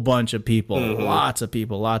whole bunch of people, lots of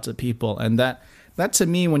people. And that to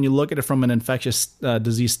me, when you look at it from an infectious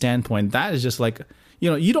disease standpoint, that is just like,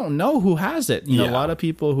 you don't know who has it. A lot of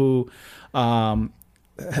people who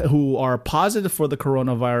are positive for the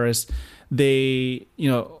coronavirus,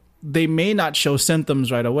 they may not show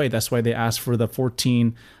symptoms right away. That's why they ask for the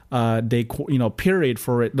 14 day period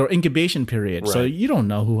for it, or incubation period. Right. So you don't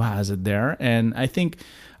know who has it there. And I think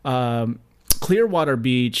Clearwater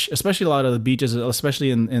Beach, especially a lot of the beaches,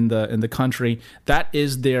 especially in the country, that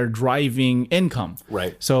is their driving income.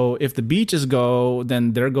 Right. So if the beaches go,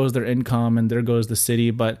 then there goes their income and there goes the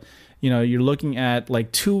city. But you're looking at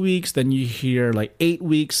like 2 weeks, then you hear like 8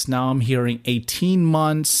 weeks. Now I'm hearing 18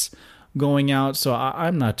 months going out. So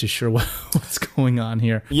I'm not too sure what's going on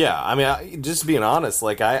here. Yeah, I mean, just being honest,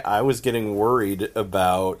 like I was getting worried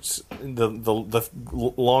about the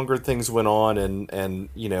longer things went on, and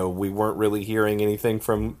we weren't really hearing anything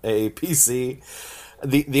from AAPC.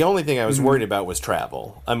 The only thing I was worried about was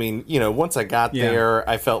travel. I mean, once I got there,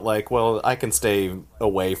 I felt like, well, I can stay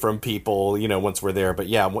away from people, once we're there. But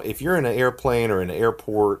yeah, if you're in an airplane or in an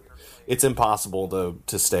airport, it's impossible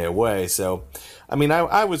to stay away. So, I mean,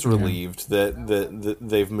 I was relieved that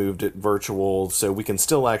they've moved it virtual, so we can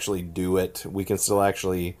still actually do it. We can still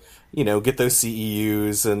actually, get those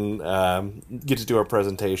CEUs and get to do our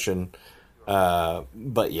presentation.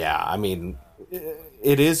 But yeah, I mean,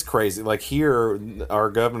 it is crazy. Like here, our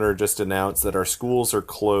governor just announced that our schools are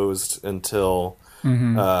closed until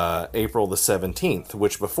April the 17th,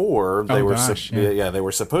 which before they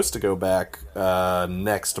were supposed to go back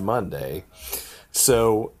next Monday.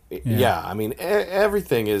 So I mean,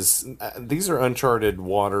 everything is, these are uncharted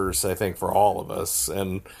waters, I think, for all of us.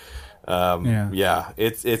 And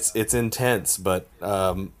it's intense, but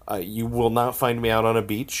you will not find me out on a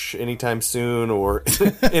beach anytime soon or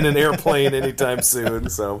in an airplane anytime soon.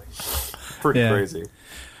 So pretty crazy.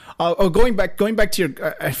 Going back to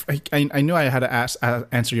your, I knew I had to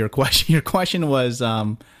answer your question. Your question was,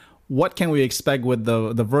 what can we expect with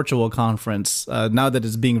the virtual conference now that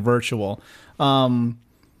it's being virtual?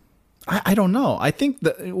 I don't know. I think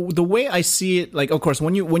the way I see it, like, of course,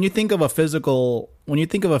 when you think of a physical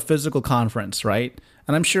conference, right?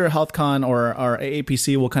 And I'm sure HealthCon or our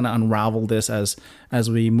AAPC will kind of unravel this as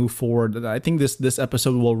we move forward. I think this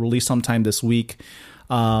episode will release sometime this week,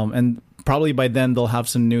 and probably by then they'll have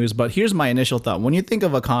some news. But here's my initial thought: when you think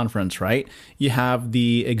of a conference, right? You have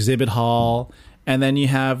the exhibit hall, and then you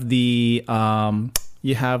have the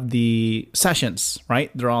sessions,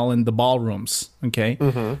 right? They're all in the ballrooms, okay?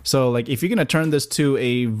 So, like, if you're going to turn this to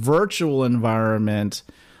a virtual environment,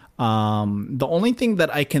 the only thing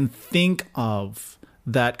that I can think of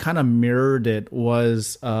that kind of mirrored it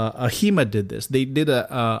was AHIMA did this. They did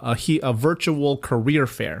a virtual career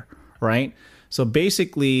fair, right? So,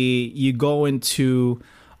 basically, you go into...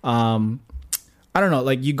 I don't know,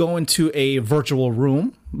 like you go into a virtual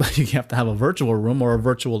room, but you have to have a virtual room or a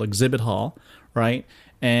virtual exhibit hall, right?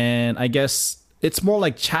 And I guess it's more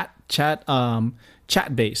like chat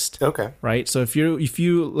chat based. Okay. Right. So if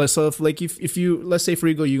you let's say for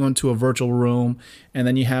example you go into a virtual room and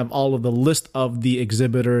then you have all of the list of the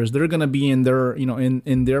exhibitors, they're going to be in their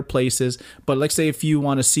in their places. But let's say if you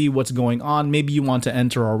want to see what's going on, maybe you want to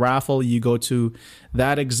enter a raffle, you go to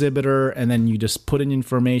that exhibitor and then you just put in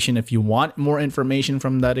information. If you want more information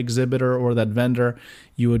from that exhibitor or that vendor,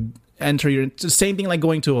 you would enter it's the same thing like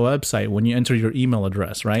going to a website when you enter your email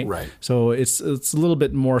address, right? Right. So it's a little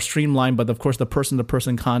bit more streamlined, but of course the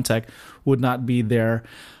person-to-person contact would not be there.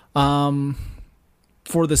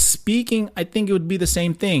 For the speaking, I think it would be the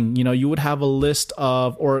same thing. You would have a list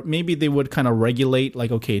of, or maybe they would kind of regulate,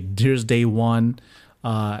 like, okay, here's day one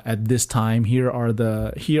at this time. Here are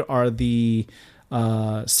the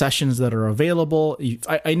sessions that are available.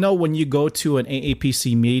 I know when you go to an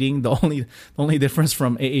AAPC meeting, the only difference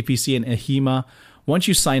from AAPC and AHIMA, once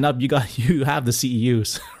you sign up, you have the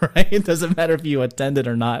CEUs, right? It doesn't matter if you attended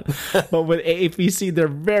or not. But with AAPC, they're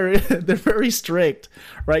very strict,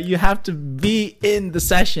 right? You have to be in the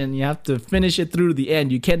session. You have to finish it through to the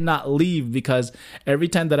end. You cannot leave, because every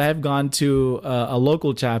time that I've gone to a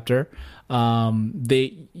local chapter,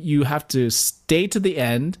 you have to stay to the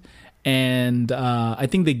end. And I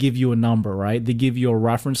think they give you a number, right? They give you a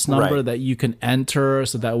reference number Right. that you can enter,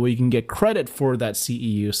 so that way you can get credit for that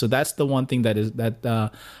CEU. So that's the one thing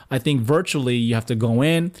that I think virtually you have to go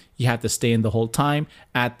in, you have to stay in the whole time.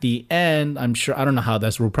 At the end, I don't know how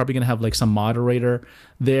that's. We're probably gonna have like some moderator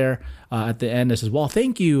there at the end that says, "Well,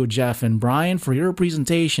 thank you, Jeff and Brian, for your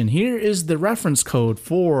presentation. Here is the reference code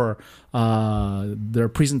for their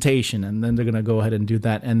presentation," and then they're gonna go ahead and do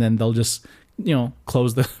that, and then they'll just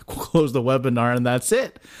close the webinar, and that's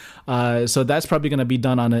it. So that's probably going to be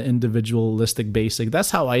done on an individualistic basis.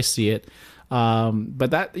 That's how I see it.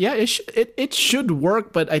 But that, yeah, it should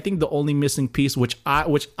work. But I think the only missing piece, which I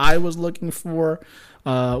was looking for,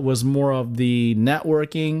 was more of the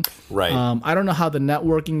networking. Right. I don't know how the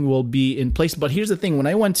networking will be in place. But here's the thing: when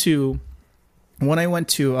I went to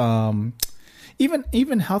even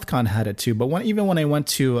HealthCon had it too. But when I went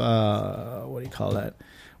to what do you call that?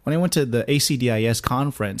 When I went to the ACDIS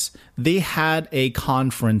conference, they had a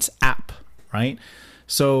conference app, right?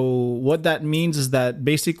 So what that means is that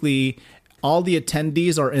basically all the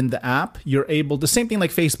attendees are in the app. You're able to, same thing like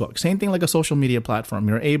Facebook, same thing like a social media platform.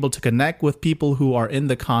 You're able to connect with people who are in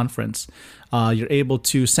the conference. You're able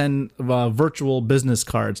to send virtual business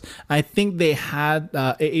cards. I think they had,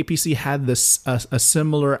 AAPC had this a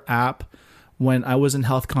similar app when I was in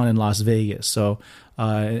HealthCon in Las Vegas. So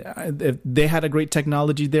if they had a great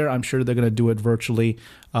technology there, I'm sure they're going to do it virtually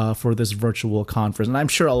for this virtual conference. And I'm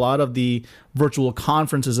sure a lot of the virtual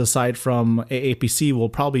conferences, aside from AAPC, will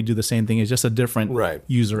probably do the same thing. It's just a different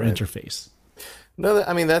user interface. No,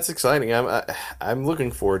 I mean, that's exciting. I'm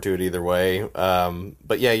looking forward to it either way.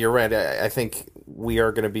 But yeah, you're right. I think we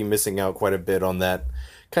are going to be missing out quite a bit on that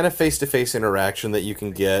kind of face-to-face interaction that you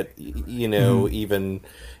can get,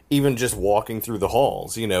 even just walking through the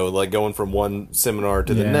halls, like going from one seminar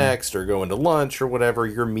to the next, or going to lunch or whatever.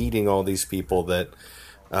 You're meeting all these people that,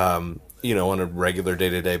 on a regular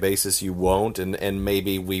day-to-day basis you won't, and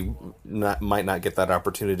maybe we might not get that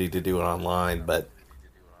opportunity to do it online. But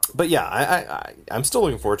yeah, I'm still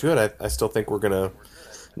looking forward to it. I still think we're going to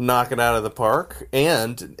knock it out of the park.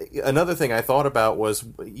 And another thing I thought about was,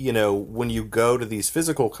 when you go to these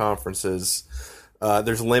physical conferences,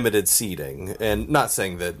 there's limited seating, and not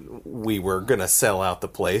saying that we were gonna sell out the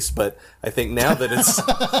place, but I think now that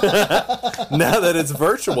it's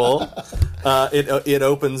virtual, it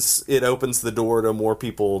opens the door to more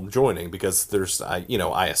people joining, because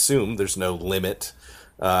I assume there's no limit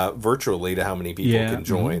virtually to how many people can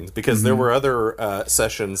join, because there were other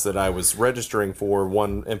sessions that I was registering for.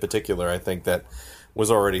 One in particular, I think, that was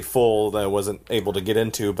already full, that I wasn't able to get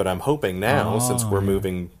into, but I'm hoping now, since we're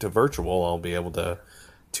moving to virtual, I'll be able to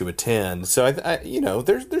attend. So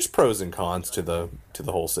there's pros and cons to the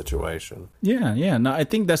whole situation. Yeah. No, I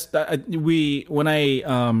think that's because we've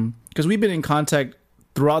been in contact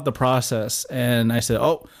throughout the process, and I said,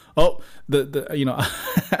 I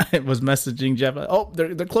was messaging Jeff. Oh,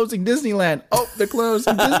 they're closing Disneyland. Oh, they're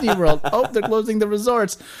closing Disney World. Oh, they're closing the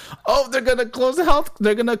resorts. Oh, they're gonna close the health.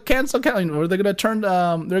 They're gonna cancel, or they're gonna turn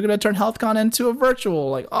HealthCon into a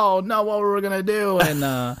virtual. Like, oh no, what were we gonna do?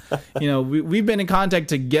 And we've been in contact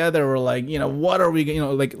together. We're like, what are we?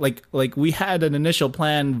 Like we had an initial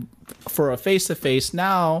plan for a face-to-face.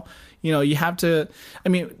 Now, you have to, I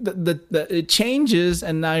mean, it changes,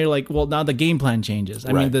 and now you're like, well, now the game plan changes.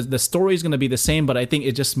 I mean, the story is going to be the same, but I think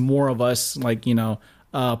it's just more of us, like,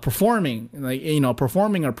 performing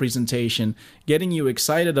our presentation, getting you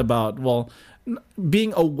excited about,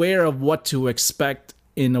 being aware of what to expect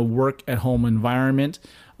in a work at home environment.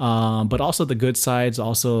 But also the good sides,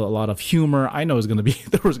 also a lot of humor. I know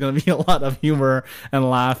there was gonna be a lot of humor and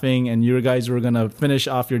laughing, and you guys were gonna finish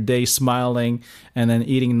off your day smiling and then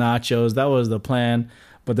eating nachos. That was the plan,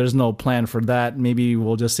 but there's no plan for that. Maybe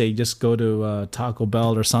we'll just go to Taco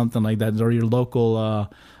Bell or something like that, or your local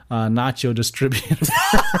nacho distributor,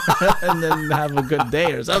 and then have a good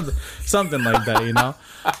day or something like that.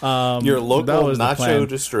 Your local nacho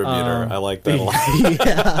distributor. I like that a lot.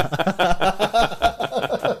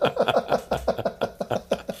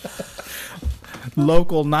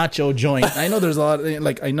 Local nacho joint. I know there's a lot.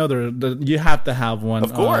 You have to have one.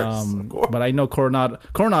 Of course. But I know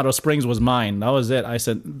Coronado Springs was mine. That was it. I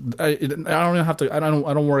said I don't even have to. I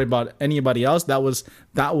don't worry about anybody else. That was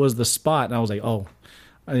the spot. And I was like, oh.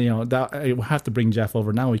 That I have to bring Jeff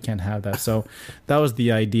over. Now we can't have that. So that was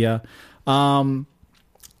the idea. The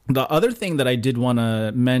other thing that I did want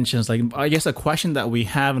to mention is, I guess a question that we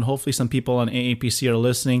have, and hopefully some people on AAPC are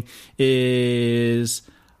listening, is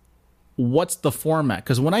what's the format?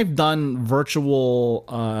 Because when I've done virtual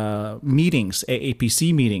meetings,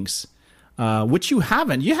 AAPC meetings, which you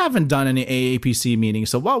haven't done any AAPC meetings.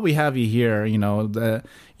 So while we have you here,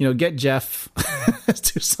 get Jeff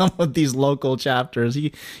to some of these local chapters.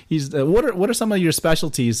 He's what are some of your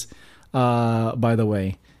specialties, by the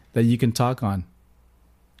way, that you can talk on?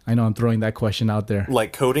 I know I'm throwing that question out there.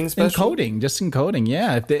 Like coding special? In coding,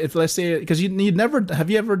 yeah. If let's say, because you never, have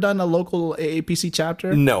you ever done a local AAPC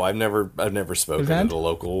chapter? No, I've never spoken at a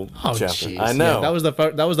local chapter. Geez. I know. Yeah,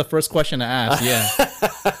 that was the first question to ask. Yeah.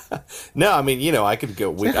 No, I mean, I could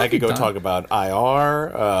go. I could go talk about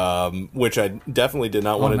IR, which I definitely did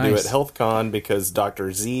not want to do at HealthCon because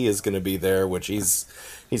Dr. Z is going to be there, which he's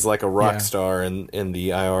like a rock star in the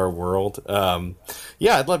IR world.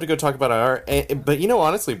 I'd love to go talk about IR. But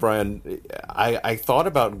honestly, Brian, I thought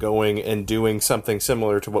about going and doing something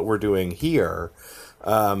similar to what we're doing here.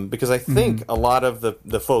 Because I think a lot of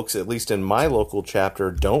the folks, at least in my local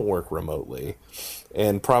chapter, don't work remotely,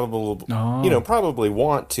 and probably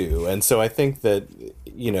want to. And so I think that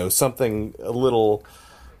something a little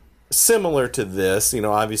similar to this.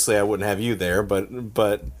 Obviously I wouldn't have you there,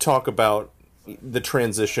 but talk about the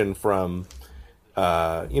transition from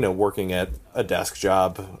working at a desk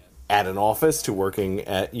job at an office to working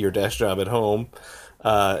at your desk job at home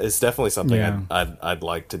is definitely something I'd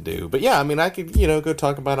like to do. But yeah, I mean, I could go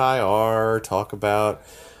talk about IR, talk about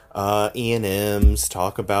E&Ms,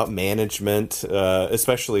 talk about management,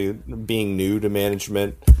 especially being new to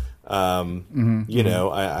management.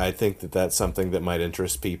 I think that's something that might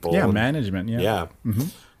interest people. Yeah, management. Yeah. Mm-hmm.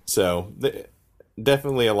 So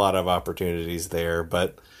definitely a lot of opportunities there,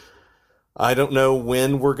 but I don't know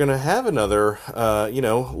when we're going to have another,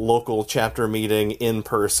 local chapter meeting in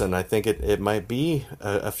person. I think it might be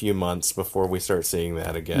a few months before we start seeing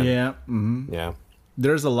that again. Yeah. Mm-hmm. Yeah.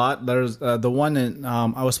 There's a lot. There's the one in,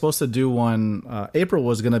 I was supposed to do one. April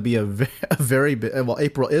was going to be April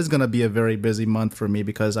is going to be a very busy month for me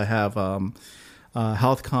because I have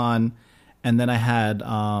HealthCon, and then I had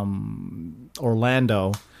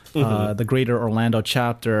Orlando. The Greater Orlando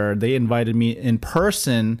chapter, they invited me in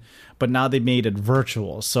person, but now they made it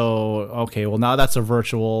virtual. So, okay, well, now that's a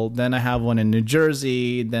virtual. Then I have one in New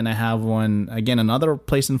Jersey. Then I have one, again, another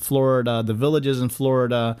place in Florida, the Villages in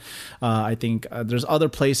Florida. I think there's other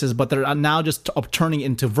places, but they're now just turning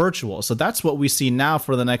into virtual. So that's what we see now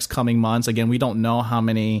for the next coming months. Again, we don't know how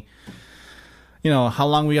many... how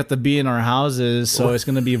long we have to be in our houses, so it's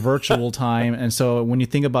going to be virtual time. And so when you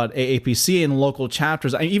think about AAPC and local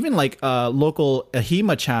chapters, even like local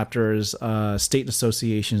AHIMA chapters, state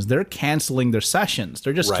associations, they're canceling their sessions.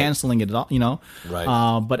 They're just canceling it all,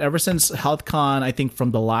 Right. But ever since HealthCon, I think from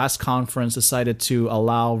the last conference, decided to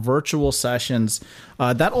allow virtual sessions,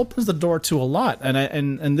 that opens the door to a lot.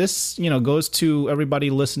 And this, goes to everybody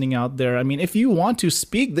listening out there. I mean, if you want to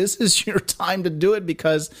speak, this is your time to do it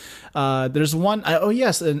because there's one.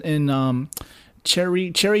 In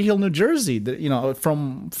Cherry Hill, New Jersey.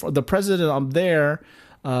 From the president there,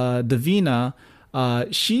 Davina.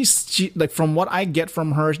 She like, from what I get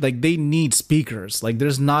from her, like, they need speakers. Like,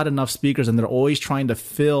 there's not enough speakers, and they're always trying to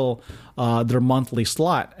fill their monthly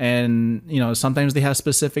slot. And sometimes they have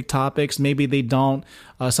specific topics, maybe they don't.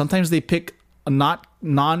 Sometimes they pick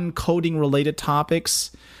non-coding related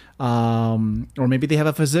topics. Or maybe they have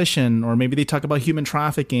a physician, or maybe they talk about human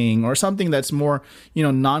trafficking or something that's more,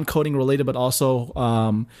 non-coding related, but also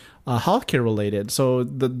healthcare related. So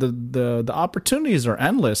the opportunities are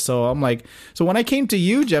endless. So I'm like, so when I came to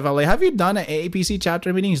you, Jeff, I'm like, have you done an AAPC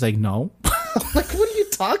chapter meeting? He's like, no. I'm like, what are you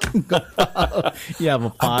talking about? You have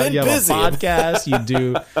a I've been busy. a podcast. You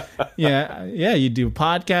do, you do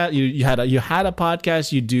podcast. You had a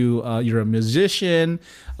podcast. You do. You're a musician.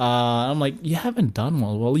 I'm like, you haven't done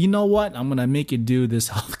well. Well, you know what? I'm gonna make you do this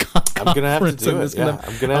health conference. I'm gonna have to do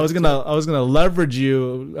it. I was gonna leverage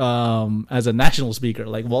you as a national speaker.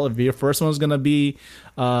 Like, well, if your first one's gonna be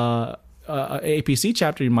APC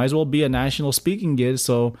chapter, you might as well be a national speaking gig.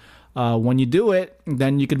 So when you do it,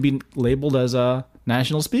 then you can be labeled as a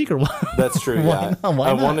national speaker. That's true. Yeah, Why not?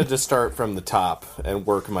 I wanted to start from the top and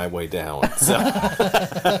work my way down. So.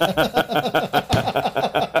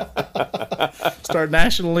 Start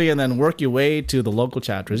nationally and then work your way to the local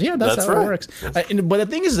chapters. Yeah, that's how right. it works. But the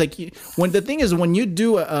thing is, like, when you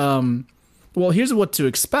do, well, here's what to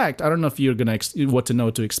expect. I don't know if you're gonna what to know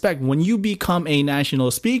to expect when you become a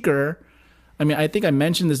national speaker. I mean, I think I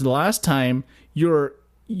mentioned this the last time. You're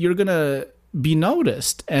gonna be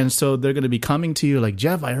noticed, and so they're gonna be coming to you like,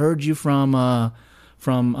 Jeff, I heard you from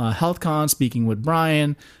HealthCon speaking with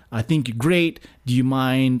Brian. I think you're great. Do you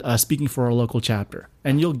mind speaking for our local chapter?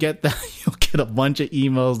 And you'll get that. You'll get a bunch of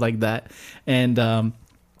emails like that, and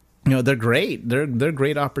they're great. They're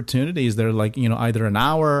great opportunities. They're like either an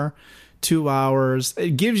hour, 2 hours.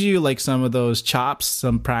 It gives you like some of those chops,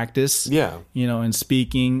 some practice. Yeah. In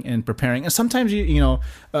speaking and preparing. And sometimes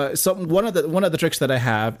one of the tricks that I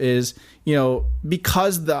have is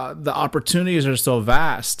because the opportunities are so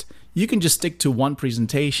vast, you can just stick to one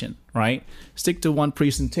presentation, right? Stick to one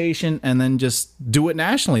presentation and then just do it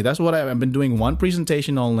nationally. That's what I've been doing, one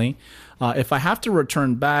presentation only. If I have to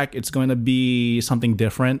return back, it's going to be something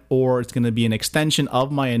different, or it's going to be an extension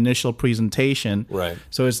of my initial presentation. Right.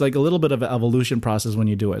 So it's like a little bit of an evolution process when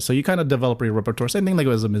you do it. So you kind of develop your repertoire. Same thing like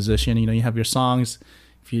as a musician, you have your songs.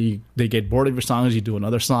 If they get bored of your songs, you do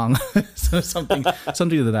another song. So something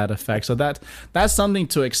to that effect. So that's something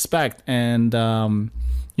to expect. And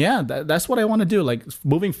that's what I want to do. Like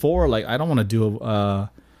moving forward, like I don't want to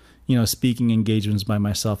do speaking engagements by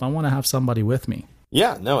myself. I want to have somebody with me.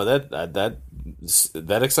 Yeah, no, that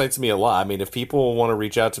excites me a lot. I mean, if people want to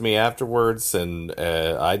reach out to me afterwards, and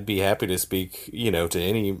I'd be happy to speak,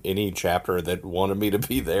 to any chapter that wanted me to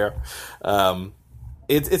be there.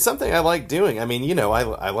 It's something I like doing. I mean,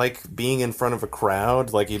 I like being in front of a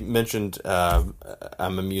crowd. Like you mentioned, I'm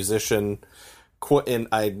a musician. And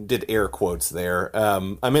I did air quotes there.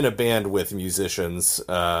 I'm in a band with musicians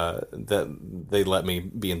that they let me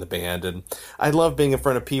be in the band, and I love being in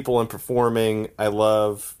front of people and performing. I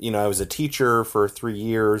love, I was a teacher for 3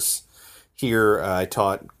 years here. I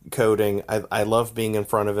taught coding. I love being in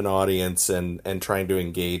front of an audience and trying to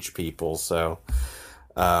engage people. So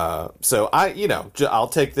I'll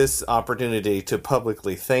take this opportunity to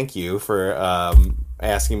publicly thank you for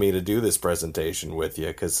asking me to do this presentation with you,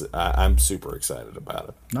 because I'm super excited about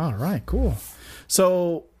it. All right, cool.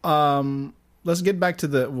 So let's get back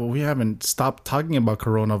to we haven't stopped talking about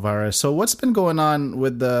coronavirus. So what's been going on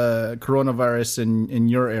with the coronavirus in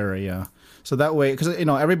your area? So that way, because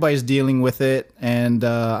everybody's dealing with it, and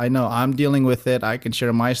I know I'm dealing with it. I can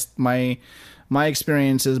share my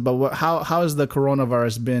experiences, but how has the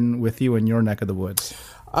coronavirus been with you in your neck of the woods?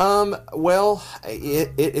 Well,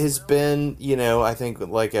 it has been, I think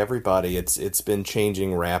like everybody, it's been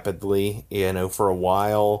changing rapidly. For a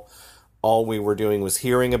while, all we were doing was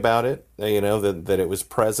hearing about it, that it was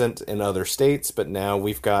present in other states, but now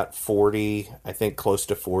we've got 40, I think close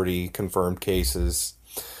to 40 confirmed cases.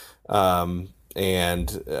 And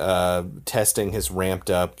testing has ramped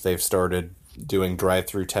up. They've started doing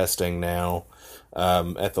drive-through testing now,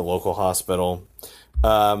 at the local hospital.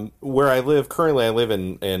 Where I live currently, I live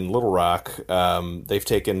in Little Rock. They've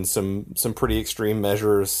taken some pretty extreme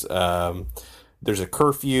measures. There's a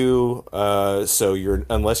curfew, so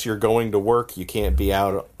unless you're going to work, you can't be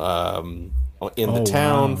out in the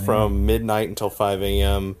town from midnight until 5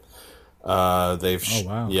 a.m.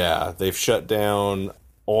 They've shut down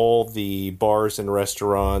all the bars and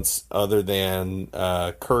restaurants other than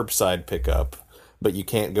curbside pickup, but you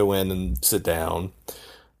can't go in and sit down.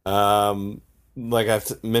 Like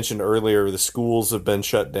I've mentioned earlier, the schools have been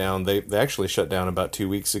shut down. They actually shut down about 2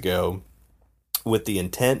 weeks ago with the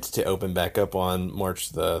intent to open back up on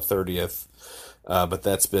March the 30th. But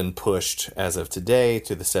that's been pushed as of today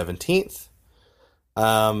to the 17th.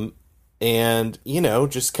 And,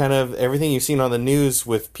 just kind of everything you've seen on the news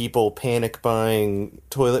with people panic buying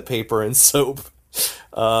toilet paper and soap.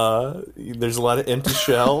 There's a lot of empty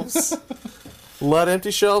shelves. A lot of empty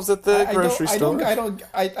shelves at the grocery store. I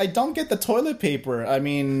don't get the toilet paper. I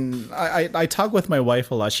mean, I talk with my wife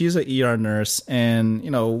a lot. She's an ER nurse, and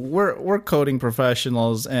we're coding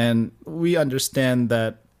professionals, and we understand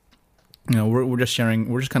that we're just sharing.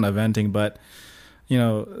 We're just kind of venting, but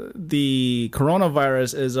the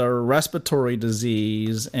coronavirus is a respiratory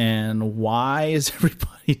disease, and why is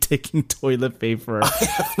everybody taking toilet paper,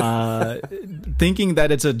 thinking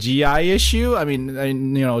that it's a GI issue? I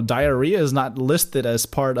mean, diarrhea is not listed as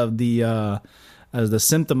part of the as the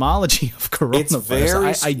symptomology of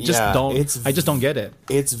coronavirus. I just don't get it.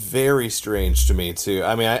 It's very strange to me too.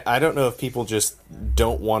 I mean, I don't know if people just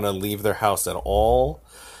don't want to leave their house at all,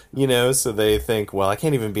 so they think, well, I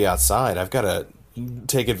can't even be outside. I've got to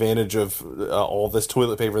take advantage of all this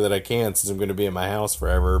toilet paper that I can since I'm going to be in my house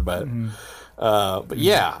forever. But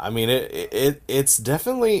yeah, I mean, it's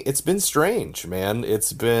definitely, it's been strange, man.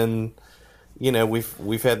 It's been,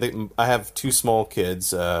 we've had I have two small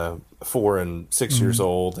kids, 4 and 6 years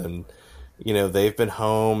old, and they've been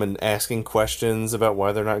home and asking questions about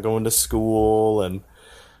why they're not going to school, and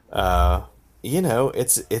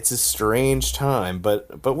it's a strange time,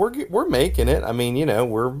 but we're making it. I mean,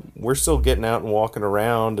 we're still getting out and walking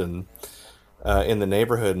around and in the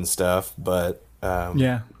neighborhood and stuff, but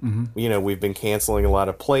we've been canceling a lot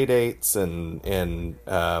of play dates, and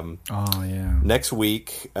next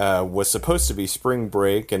week was supposed to be spring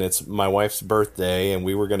break, and it's my wife's birthday, and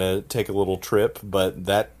we were gonna take a little trip, but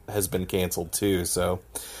that has been canceled too. So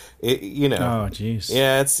oh geez,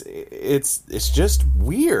 yeah, it's just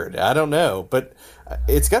weird. I don't know, but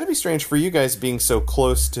it's got to be strange for you guys being so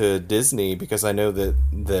close to Disney, because I know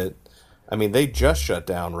that I mean, they just shut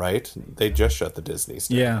down, right? They just shut the Disney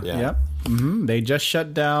stuff. Yeah. Yep. Mm-hmm. They just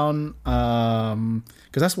shut down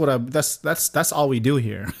because that's all we do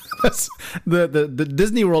here. the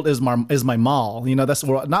Disney World is my mall. That's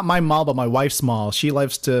not my mall, but my wife's mall. She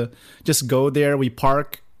loves to just go there. We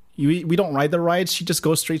park. We don't ride the rides. She just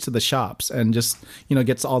goes straight to the shops and just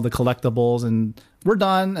gets all the collectibles, and we're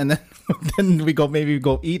done. And then we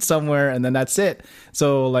go eat somewhere, and then that's it.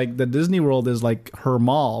 So like the Disney World is like her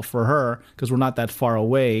mall for her, because we're not that far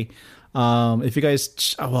away. If you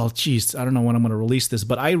guys, I don't know when I'm going to release this,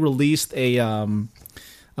 but I released a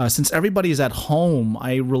since everybody's at home,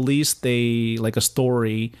 I released a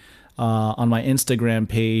story on my Instagram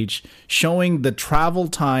page showing the travel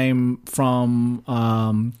time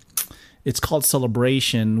from it's called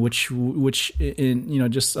Celebration, which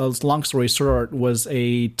in just a long story short, was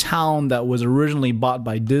a town that was originally bought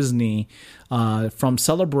by Disney. From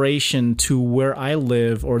Celebration to where I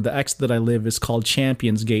live, or the exit that I live, is called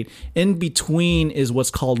Champions Gate. In between is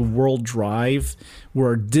what's called World Drive,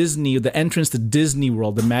 where Disney, the entrance to Disney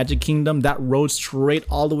World, the Magic Kingdom, that road straight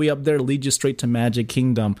all the way up there leads you straight to Magic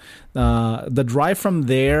Kingdom. The drive from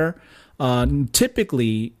there,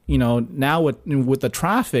 typically, now with the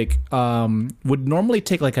traffic, would normally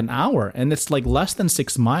take like an hour, and it's like less than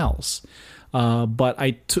 6 miles. But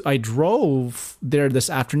I drove there this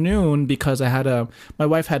afternoon because my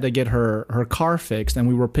wife had to get her car fixed, and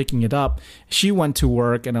we were picking it up. She went to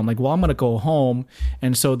work, and I'm like, well, I'm going to go home.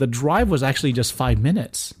 And so the drive was actually just 5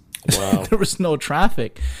 minutes. Wow. There was no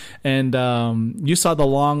traffic. And you saw the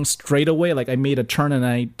long straightaway. Like I made a turn and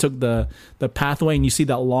I took the pathway, and you see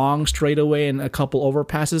that long straightaway and a couple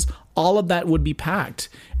overpasses. All of that would be packed.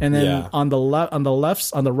 And then on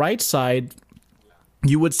the right side,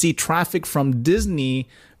 you would see traffic from Disney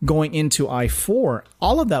going into I-4.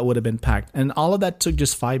 All of that would have been packed, and all of that took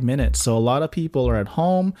just 5 minutes. So a lot of people are at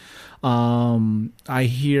home. I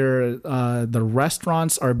hear the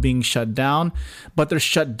restaurants are being shut down, but they're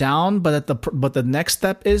shut down. But the next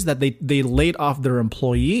step is that they laid off their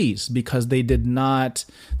employees because they're not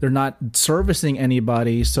servicing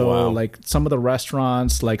anybody. So like some of the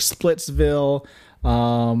restaurants, like Splitsville.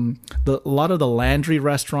 A lot of the landry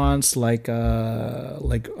restaurants like what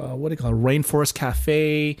do you call it? Rainforest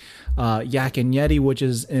Cafe, Yak and Yeti, which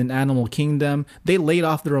is in Animal Kingdom, they laid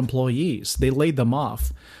off their employees. They laid them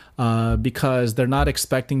off because they're not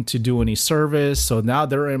expecting to do any service. So now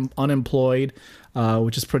they're unemployed,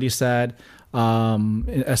 which is pretty sad.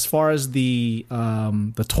 As far as the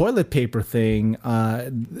toilet paper thing,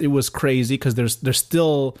 it was crazy because there's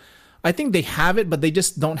still, I think they have it, but they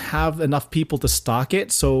just don't have enough people to stock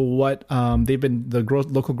it. So what they've been, the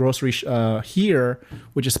local grocery here,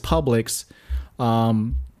 which is Publix,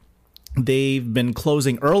 they've been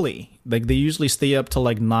closing early. Like they usually stay up till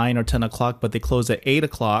like 9 or 10 o'clock, but they close at 8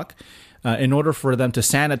 o'clock. In order for them to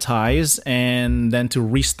sanitize and then to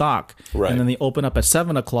restock. Right. And then they open up at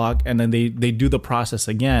 7 o'clock, and then they do the process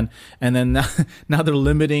again. And then now they're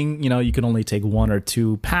limiting, you can only take 1 or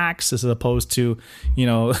 2 packs as opposed to,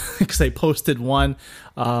 because they posted one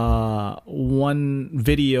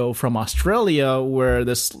video from Australia where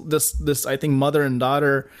this I think mother and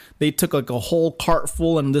daughter, they took like a whole cart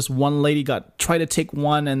full, and this one lady tried to take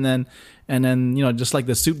one, and then And then, just like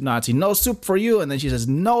the soup Nazi, no soup for you. And then she says,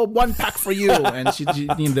 no, 1 pack for you. And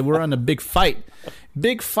we're on a big fight.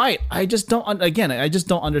 I just don't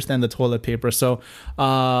understand the toilet paper. So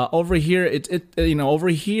over here, over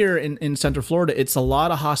here in Central Florida, it's a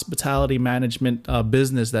lot of hospitality management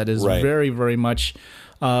business that is very, very much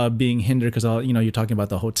being hindered because, you're talking about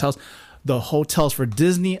the hotels. The hotels for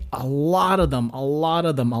Disney, a lot of them, and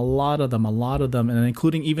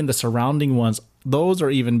including even the surrounding ones, those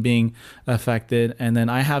are even being affected. And then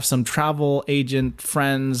I have some travel agent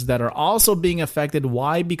friends that are also being affected.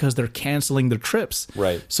 Why? Because they're canceling their trips.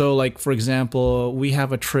 Right. So, like, for example, we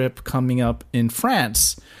have a trip coming up in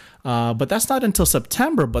France. But that's not until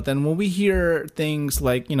September. But then when we hear things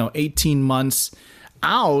like, 18 months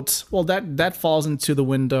out, well, that falls into the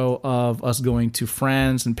window of us going to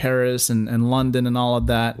France and Paris and London and all of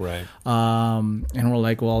that. Right. And we're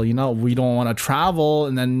like, well, we don't want to travel.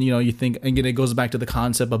 And then, you think, again, it goes back to the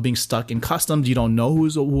concept of being stuck in customs. You don't know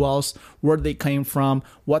who else, where they came from,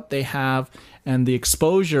 what they have, and the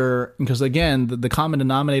exposure. Because again, the common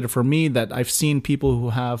denominator for me that I've seen people who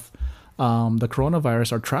have the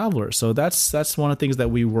coronavirus are travelers. So that's one of the things that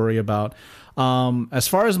we worry about. As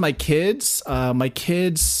far as my kids, nothing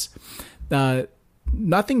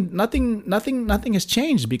has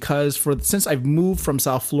changed because since I've moved from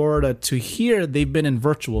South Florida to here, they've been in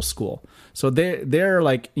virtual school. So they're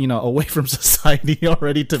like, away from society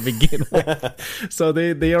already to begin with. So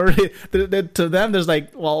they already, to them, there's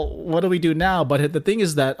like, well, what do we do now? But the thing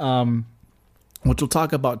is that, which we'll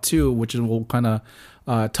talk about too, which we'll kind of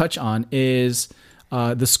touch on, is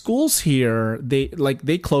the schools here,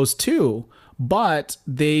 they closed too. But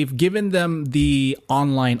they've given them the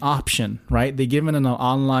online option, right? They've given an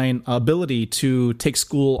online ability to take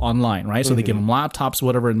school online, right? So they give them laptops,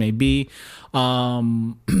 whatever it may be.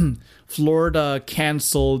 Florida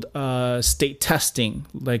canceled state testing,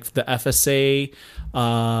 like the FSA,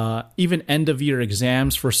 even end of year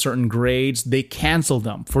exams for certain grades. They canceled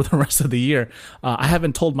them for the rest of the year. I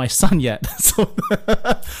haven't told my son yet, so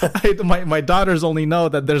my daughters only know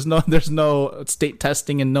that there's no state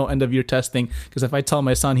testing and no end of year testing. Because if I tell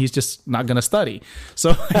my son, he's just not going to study.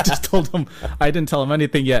 So I just told him I didn't tell him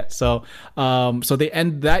anything yet. So so they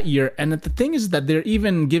end that year, and the thing is that they're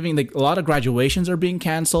even giving a lot of graduations are being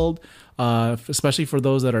canceled. Especially for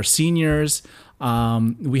those that are seniors.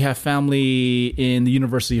 We have family in the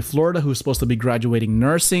University of Florida who's supposed to be graduating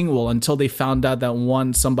nursing. Well, until they found out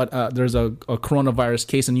that there's a coronavirus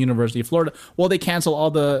case in the University of Florida, well, they cancel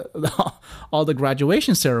all the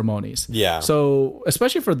graduation ceremonies. Yeah. So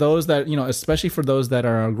especially for those that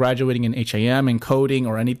are graduating in HIM and coding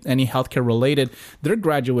or any healthcare related, their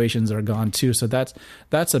graduations are gone too. So that's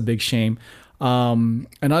a big shame.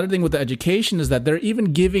 Another thing with the education is that they're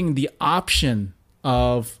even giving the option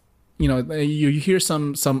of, you hear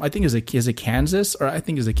some I think is it Kansas, or I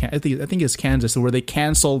think it's Kansas, where they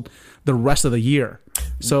canceled the rest of the year.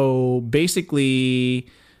 So basically,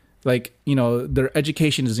 their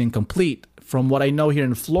education is incomplete. From what I know here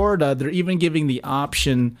in Florida, they're even giving the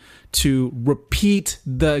option to repeat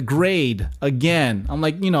the grade again. I'm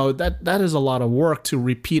like, that is a lot of work to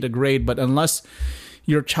repeat a grade, but unless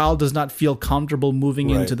your child does not feel comfortable moving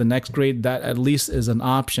into the next grade, that at least is an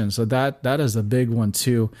option. So that is a big one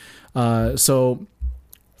too. So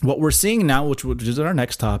what we're seeing now, which is our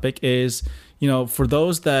next topic, is, for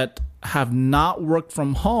those that have not worked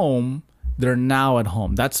from home, they're now at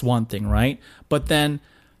home. That's one thing, right? But then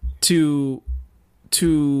to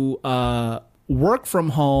work from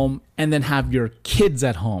home and then have your kids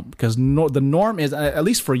at home, because the norm is, at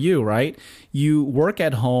least for you, right? You work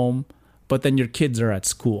at home, but then your kids are at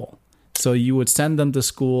school. So you would send them to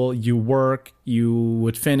school, you work, you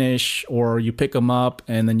would finish, or you pick them up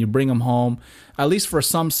and then you bring them home. At least for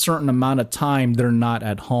some certain amount of time, they're not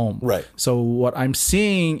at home. Right. So what I'm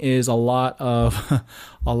seeing is a lot of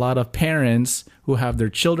parents who have their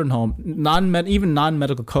children home, even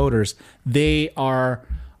non-medical coders, they are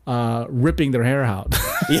ripping their hair out.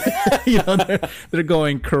 They're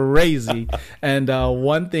going crazy. And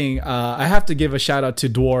one thing, I have to give a shout out to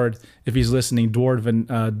Dward, if he's listening.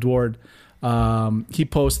 Dward, he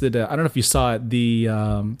posted, I don't know if you saw it, the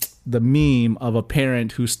meme of a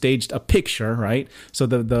parent who staged a picture, right? So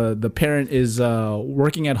the parent is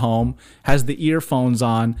working at home, has the earphones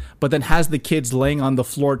on, but then has the kids laying on the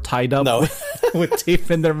floor tied up with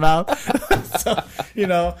tape in their mouth. So,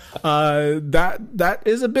 that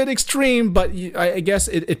is a bit extreme, but I guess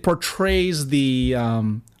it portrays the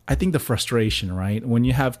I think the frustration, right? When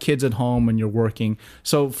you have kids at home and you're working.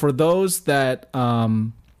 So for those that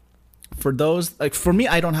for me,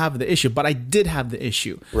 I don't have the issue, but I did have the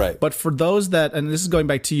issue. Right. But for those that, and this is going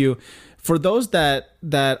back to you, for those that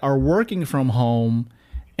are working from home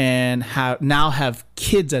and have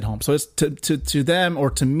kids at home, so it's to them, or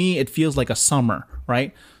to me, it feels like a summer,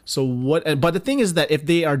 right? So but the thing is that if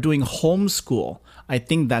they are doing homeschool, I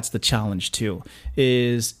think that's the challenge too,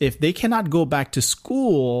 is if they cannot go back to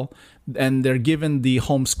school and they're given the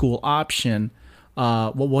homeschool option,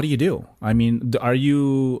 well, what do you do? I mean, are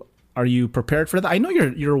you prepared for that? I know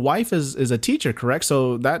your wife is a teacher, correct?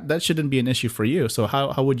 So that shouldn't be an issue for you. So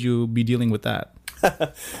how would you be dealing with that?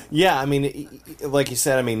 Yeah, I mean, like you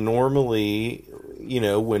said, I mean, normally,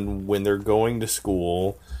 when they're going to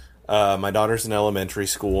school, my daughter's in elementary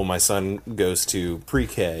school, my son goes to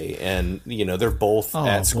pre-K, and, they're both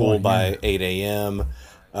at school by 8 a.m.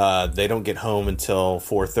 They don't get home until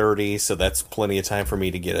 4:30, so that's plenty of time for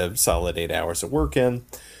me to get a solid 8 hours of work in.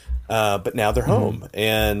 But now they're home,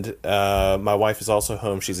 and my wife is also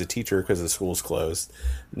home. She's a teacher because the school's closed.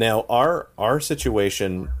 Now, our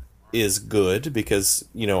situation is good because,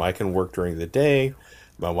 I can work during the day.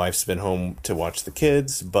 My wife's been home to watch the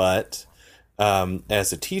kids, but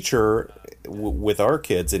as a teacher, with our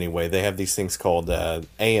kids anyway, they have these things called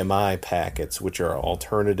AMI packets, which are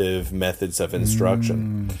alternative methods of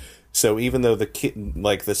instruction. So even though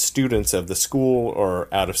the students of the school are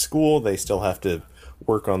out of school, they still have to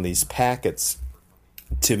work on these packets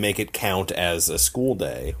to make it count as a school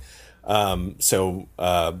day. So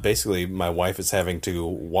basically, my wife is having to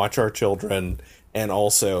watch our children and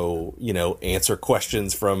also, answer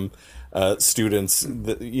questions from students,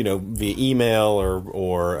 via email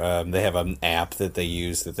or they have an app that they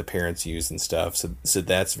use that the parents use and stuff. So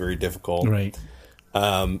that's very difficult. Right.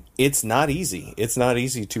 It's not easy. It's not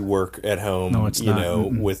easy to work at home, no, it's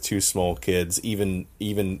not. With two small kids, even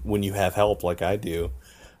when you have help like I do.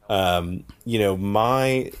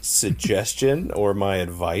 My suggestion or my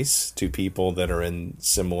advice to people that are in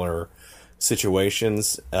similar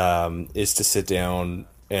situations is to sit down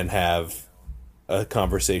and have a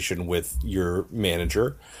conversation with your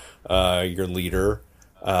manager, your leader,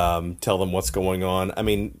 tell them what's going on. I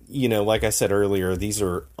mean, like I said earlier, these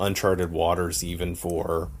are uncharted waters even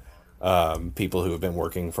for people who have been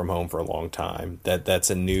working from home for a long time. That's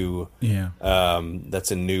a new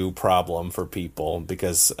problem for people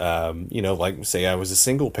because like say I was a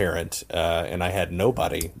single parent and I had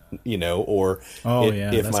nobody,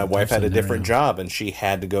 if my wife had a different job and she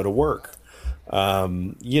had to go to work,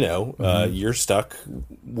 you're stuck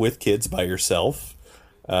with kids by yourself.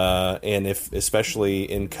 And especially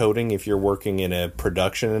in coding, if you're working in a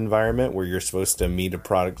production environment where you're supposed to meet a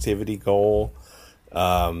productivity goal,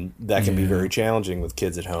 that can be very challenging with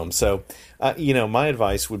kids at home. So, my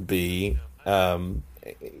advice would be, and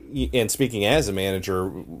speaking as a manager,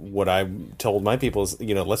 what I told my people is,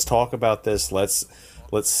 let's talk about this. Let's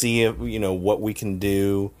see if, what we can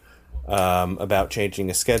do, about changing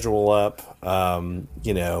a schedule up, and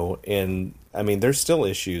I mean, there's still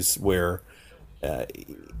issues where,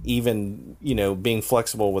 even, being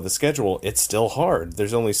flexible with a schedule, it's still hard.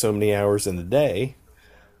 There's only so many hours in the day.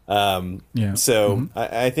 I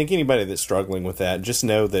think anybody that's struggling with that, just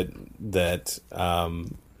know that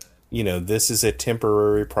this is a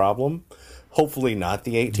temporary problem. Hopefully not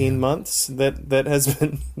the 18 months that has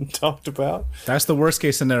been talked about. That's the worst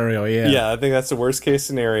case scenario. Yeah. Yeah. I think that's the worst case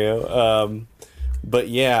scenario. But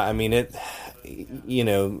yeah, I mean, it's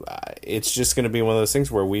just going to be one of those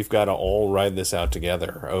things where we've got to all ride this out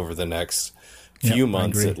together over the next few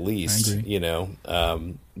months at least,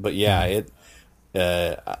 but yeah,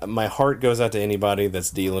 my heart goes out to anybody that's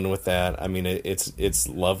dealing with that. I mean, it's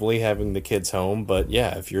lovely having the kids home, but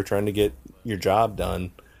yeah, if you're trying to get your job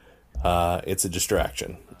done, it's a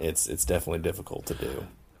distraction. It's definitely difficult to do.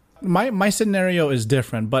 My scenario is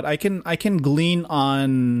different, but I can glean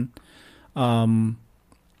on,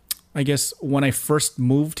 I guess when I first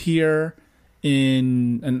moved here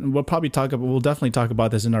and we'll definitely talk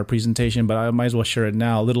about this in our presentation, but I might as well share it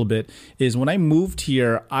now a little bit, is when I moved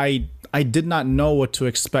here, I did not know what to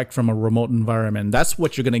expect from a remote environment. That's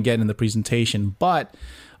what you're going to get in the presentation. But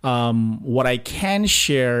what I can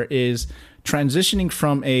share is transitioning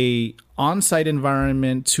from a on-site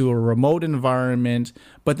environment to a remote environment,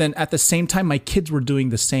 but then at the same time, my kids were doing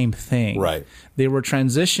the same thing. Right. They were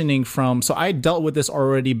transitioning so I dealt with this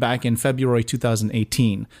already back in February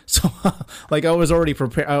 2018. So like I was already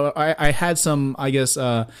prepared. I had some, I guess,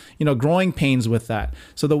 growing pains with that.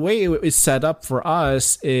 So the way it is set up for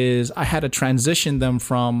us is I had to transition them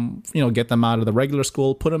from, get them out of the regular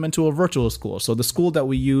school, put them into a virtual school. So the school that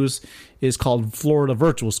we use is called Florida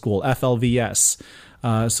Virtual School, FLVS.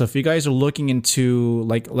 So if you guys are looking into,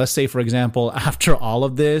 like, let's say, for example, after all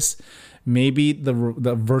of this, maybe the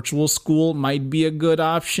virtual school might be a good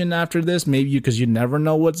option after this. Maybe because you never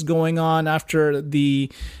know what's going on after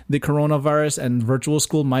the coronavirus, and virtual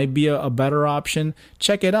school might be a better option.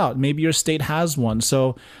 Check it out. Maybe your state has one.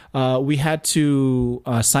 So we had to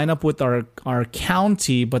sign up with our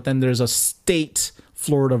county, but then there's a state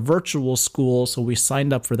Florida virtual school, so we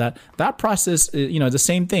signed up for that. That process, the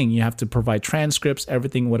same thing. You have to provide transcripts,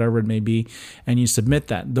 everything, whatever it may be, and you submit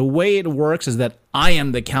that. The way it works is that I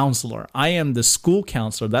am the counselor. I am the school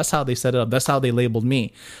counselor. That's how they set it up. That's how they labeled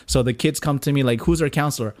me. So the kids come to me like, who's our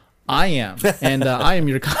counselor? I am, and I am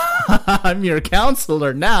I'm your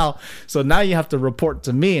counselor now. So now you have to report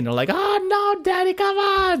to me, and they're like, "Oh no, Daddy, come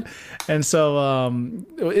on!" And so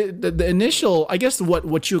the initial, I guess,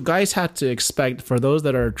 what you guys had to expect for those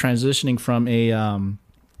that are transitioning from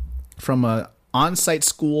a on-site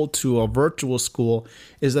school to a virtual school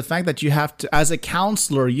is the fact that you have to, as a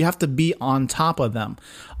counselor, you have to be on top of them.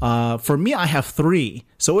 For me, I have 3,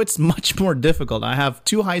 so it's much more difficult. I have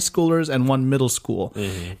 2 high schoolers and 1 middle school,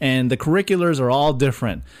 and the curriculars are all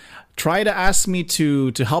different. Try to ask me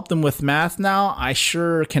to help them with math now. I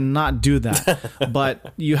sure cannot do that.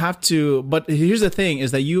 But you have to. But here's the thing: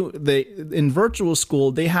 is that in virtual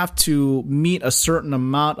school they have to meet a certain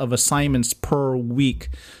amount of assignments per week.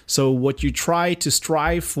 So what you try to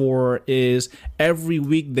strive for is every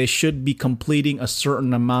week they should be completing a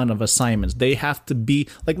certain amount of assignments. They have to be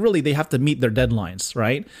they have to meet their deadlines,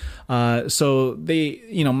 right? So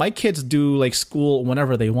my kids do like school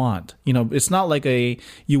whenever they want. It's not like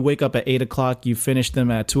you wake up at 8 o'clock, you finish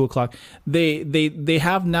them at 2 o'clock. They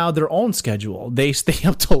have now their own schedule. They stay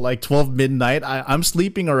up till like 12 midnight. I'm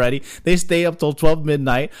sleeping already. They stay up till 12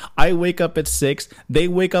 midnight. I wake up at 6. They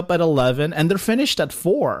wake up at 11, and they're finished at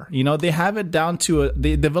 4. They have it down to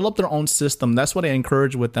they develop their own system. That's what I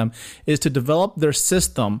encourage with them, is to develop their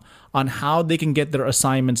system on how they can get their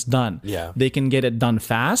assignments done. Yeah. They can get it done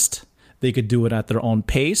fast. They could do it at their own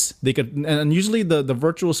pace. And usually the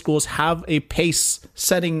virtual schools have a pace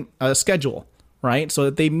setting schedule, right? So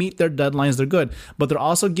that they meet their deadlines, they're good. But they're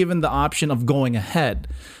also given the option of going ahead.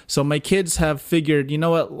 So my kids have figured, you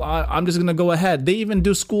know what, I'm just going to go ahead. They even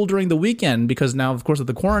do school during the weekend because now, of course, with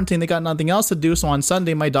the quarantine, they got nothing else to do. So on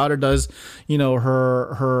Sunday, my daughter does,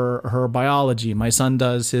 her biology. My son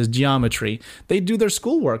does his geometry. They do their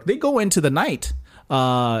schoolwork. They go into the night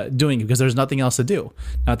doing it because there's nothing else to do.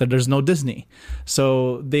 Not that there's no Disney.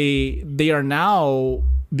 So they are now,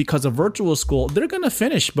 because of virtual school, they're going to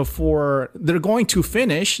finish before they're going to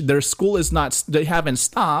finish. Their school is not, they haven't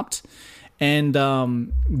stopped. And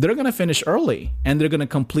they're going to finish early, and they're going to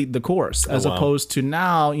complete the course, as opposed to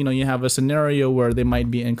now, you have a scenario where they might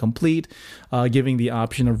be incomplete, giving the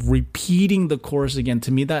option of repeating the course again.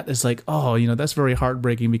 To me, that is like, that's very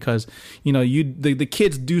heartbreaking because, the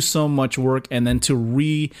kids do so much work, and then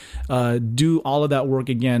to do all of that work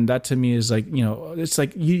again, that to me is like, it's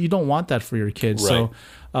like you don't want that for your kids. Right.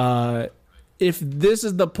 So, if this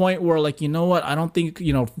is the point where, like, I don't think,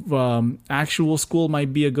 actual school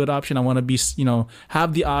might be a good option. I want to be,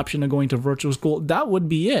 have the option of going to virtual school. That would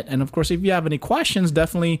be it. And of course, if you have any questions,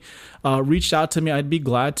 definitely reach out to me. I'd be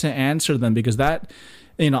glad to answer them because that,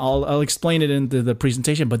 I'll explain it in the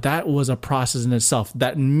presentation, but that was a process in itself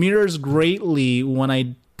that mirrors greatly when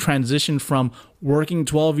I transitioned from working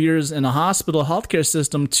 12 years in a hospital healthcare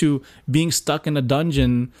system to being stuck in a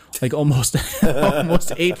dungeon like almost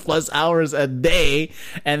 8+ hours a day,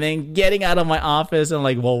 and then getting out of my office and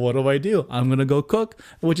like, well, what do I do? I'm gonna go cook,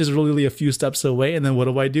 which is really a few steps away, and then what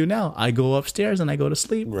do I do now? I go upstairs and I go to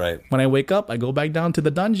sleep. Right. When I wake up, I go back down to the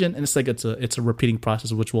dungeon, and it's like it's a repeating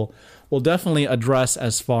process, which we'll definitely address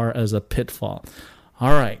as far as a pitfall.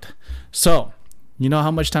 All right, so. You know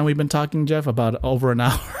how much time we've been talking, Jeff? About over an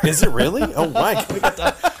hour. Is it really? Oh, my.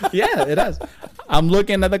 Yeah, it has. I'm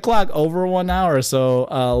looking at the clock, over 1 hour. So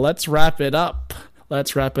let's wrap it up. Sure.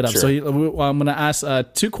 So I'm going to ask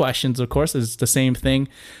 2 questions, of course. It's the same thing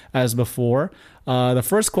as before. The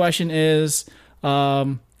first question is,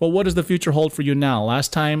 what does the future hold for you now?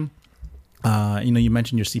 Last time, you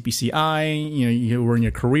mentioned your CPCI, you were in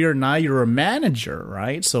your career. Now you're a manager,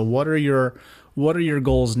 right? So what are your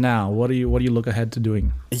goals now? What do you look ahead to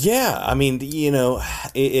doing? Yeah, I mean,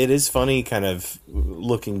 it is funny kind of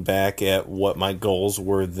looking back at what my goals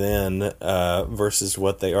were then versus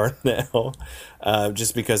what they are now,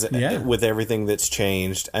 just because with everything that's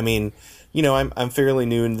changed. I mean, I'm fairly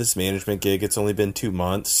new in this management gig. It's only been 2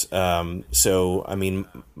 months. So, I mean,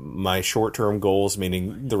 my short-term goals,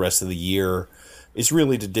 meaning the rest of the year, is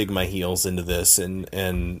really to dig my heels into this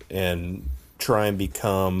and try and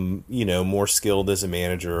become, more skilled as a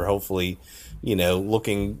manager. Hopefully,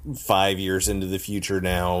 looking 5 years into the future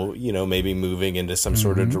now, maybe moving into some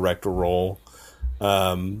sort of director role.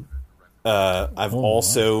 I've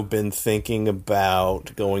also been thinking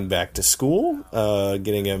about going back to school,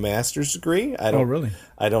 getting a master's degree. I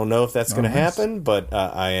don't know if that's going to happen, but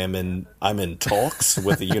I'm in talks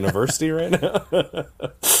with the university right now.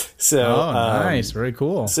 So, nice, very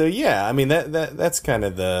cool. So yeah, I mean that's kind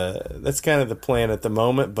of the plan at the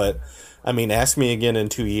moment. But I mean, ask me again in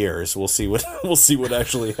 2 years. We'll see what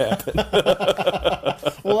actually happened.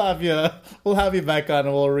 We'll have you back on,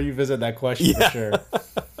 and we'll revisit that question for sure.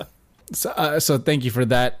 So thank you for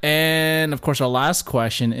that. And of course, our last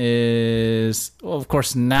question is, well, of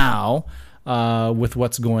course, now with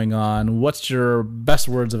what's going on, what's your best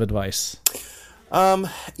words of advice?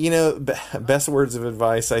 Best words of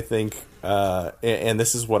advice, I think, and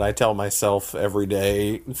this is what I tell myself every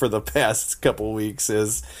day for the past couple of weeks,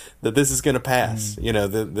 is that this is going to pass.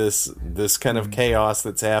 This kind of chaos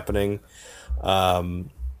that's happening will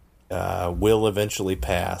eventually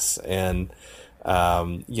pass. And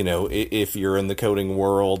if you're in the coding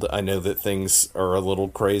world, I know that things are a little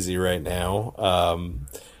crazy right now.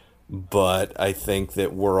 But I think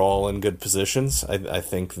that we're all in good positions. I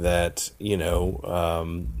think that,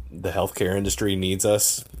 the healthcare industry needs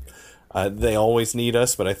us. They always need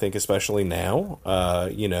us, but I think especially now,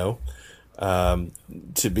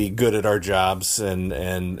 to be good at our jobs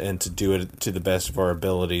and to do it to the best of our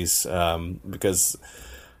abilities, because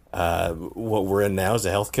what we're in now is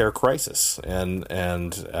a healthcare crisis, and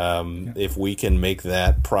if we can make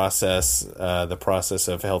that process, the process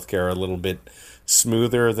of healthcare, a little bit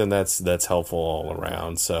smoother, then that's helpful all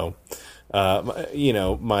around. So,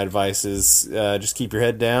 my advice is just keep your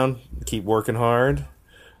head down, keep working hard.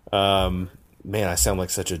 Man, I sound like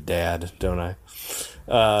such a dad, don't I?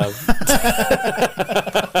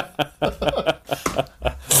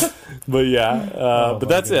 But yeah, but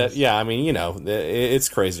that's goodness. It. Yeah, I mean, it's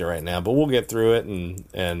crazy right now, but we'll get through it, and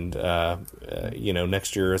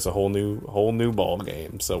next year is a whole new ball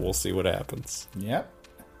game. So we'll see what happens. Yep.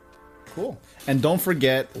 Cool. And don't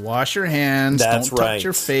forget, wash your hands. That's don't touch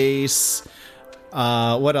your face.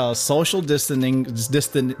 What else? Social distancing,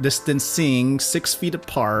 6 feet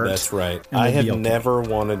apart. That's right. I have never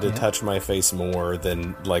wanted to touch my face more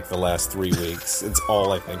than like the last 3 weeks. It's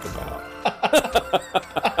all I think about.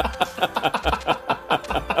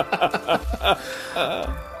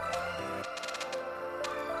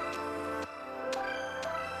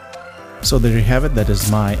 So there you have it. That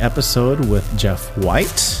is my episode with Jeff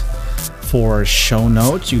White. For show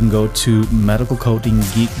notes, you can go to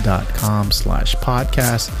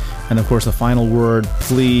medicalcodinggeek.com/podcast. And of course, the final word,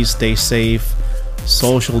 please stay safe,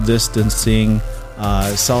 social distancing,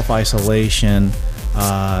 self-isolation,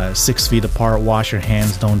 6 feet apart, wash your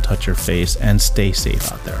hands, don't touch your face, and stay safe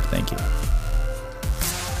out there. Thank you.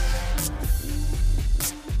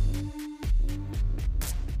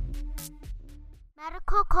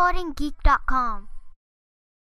 medicalcodinggeek.com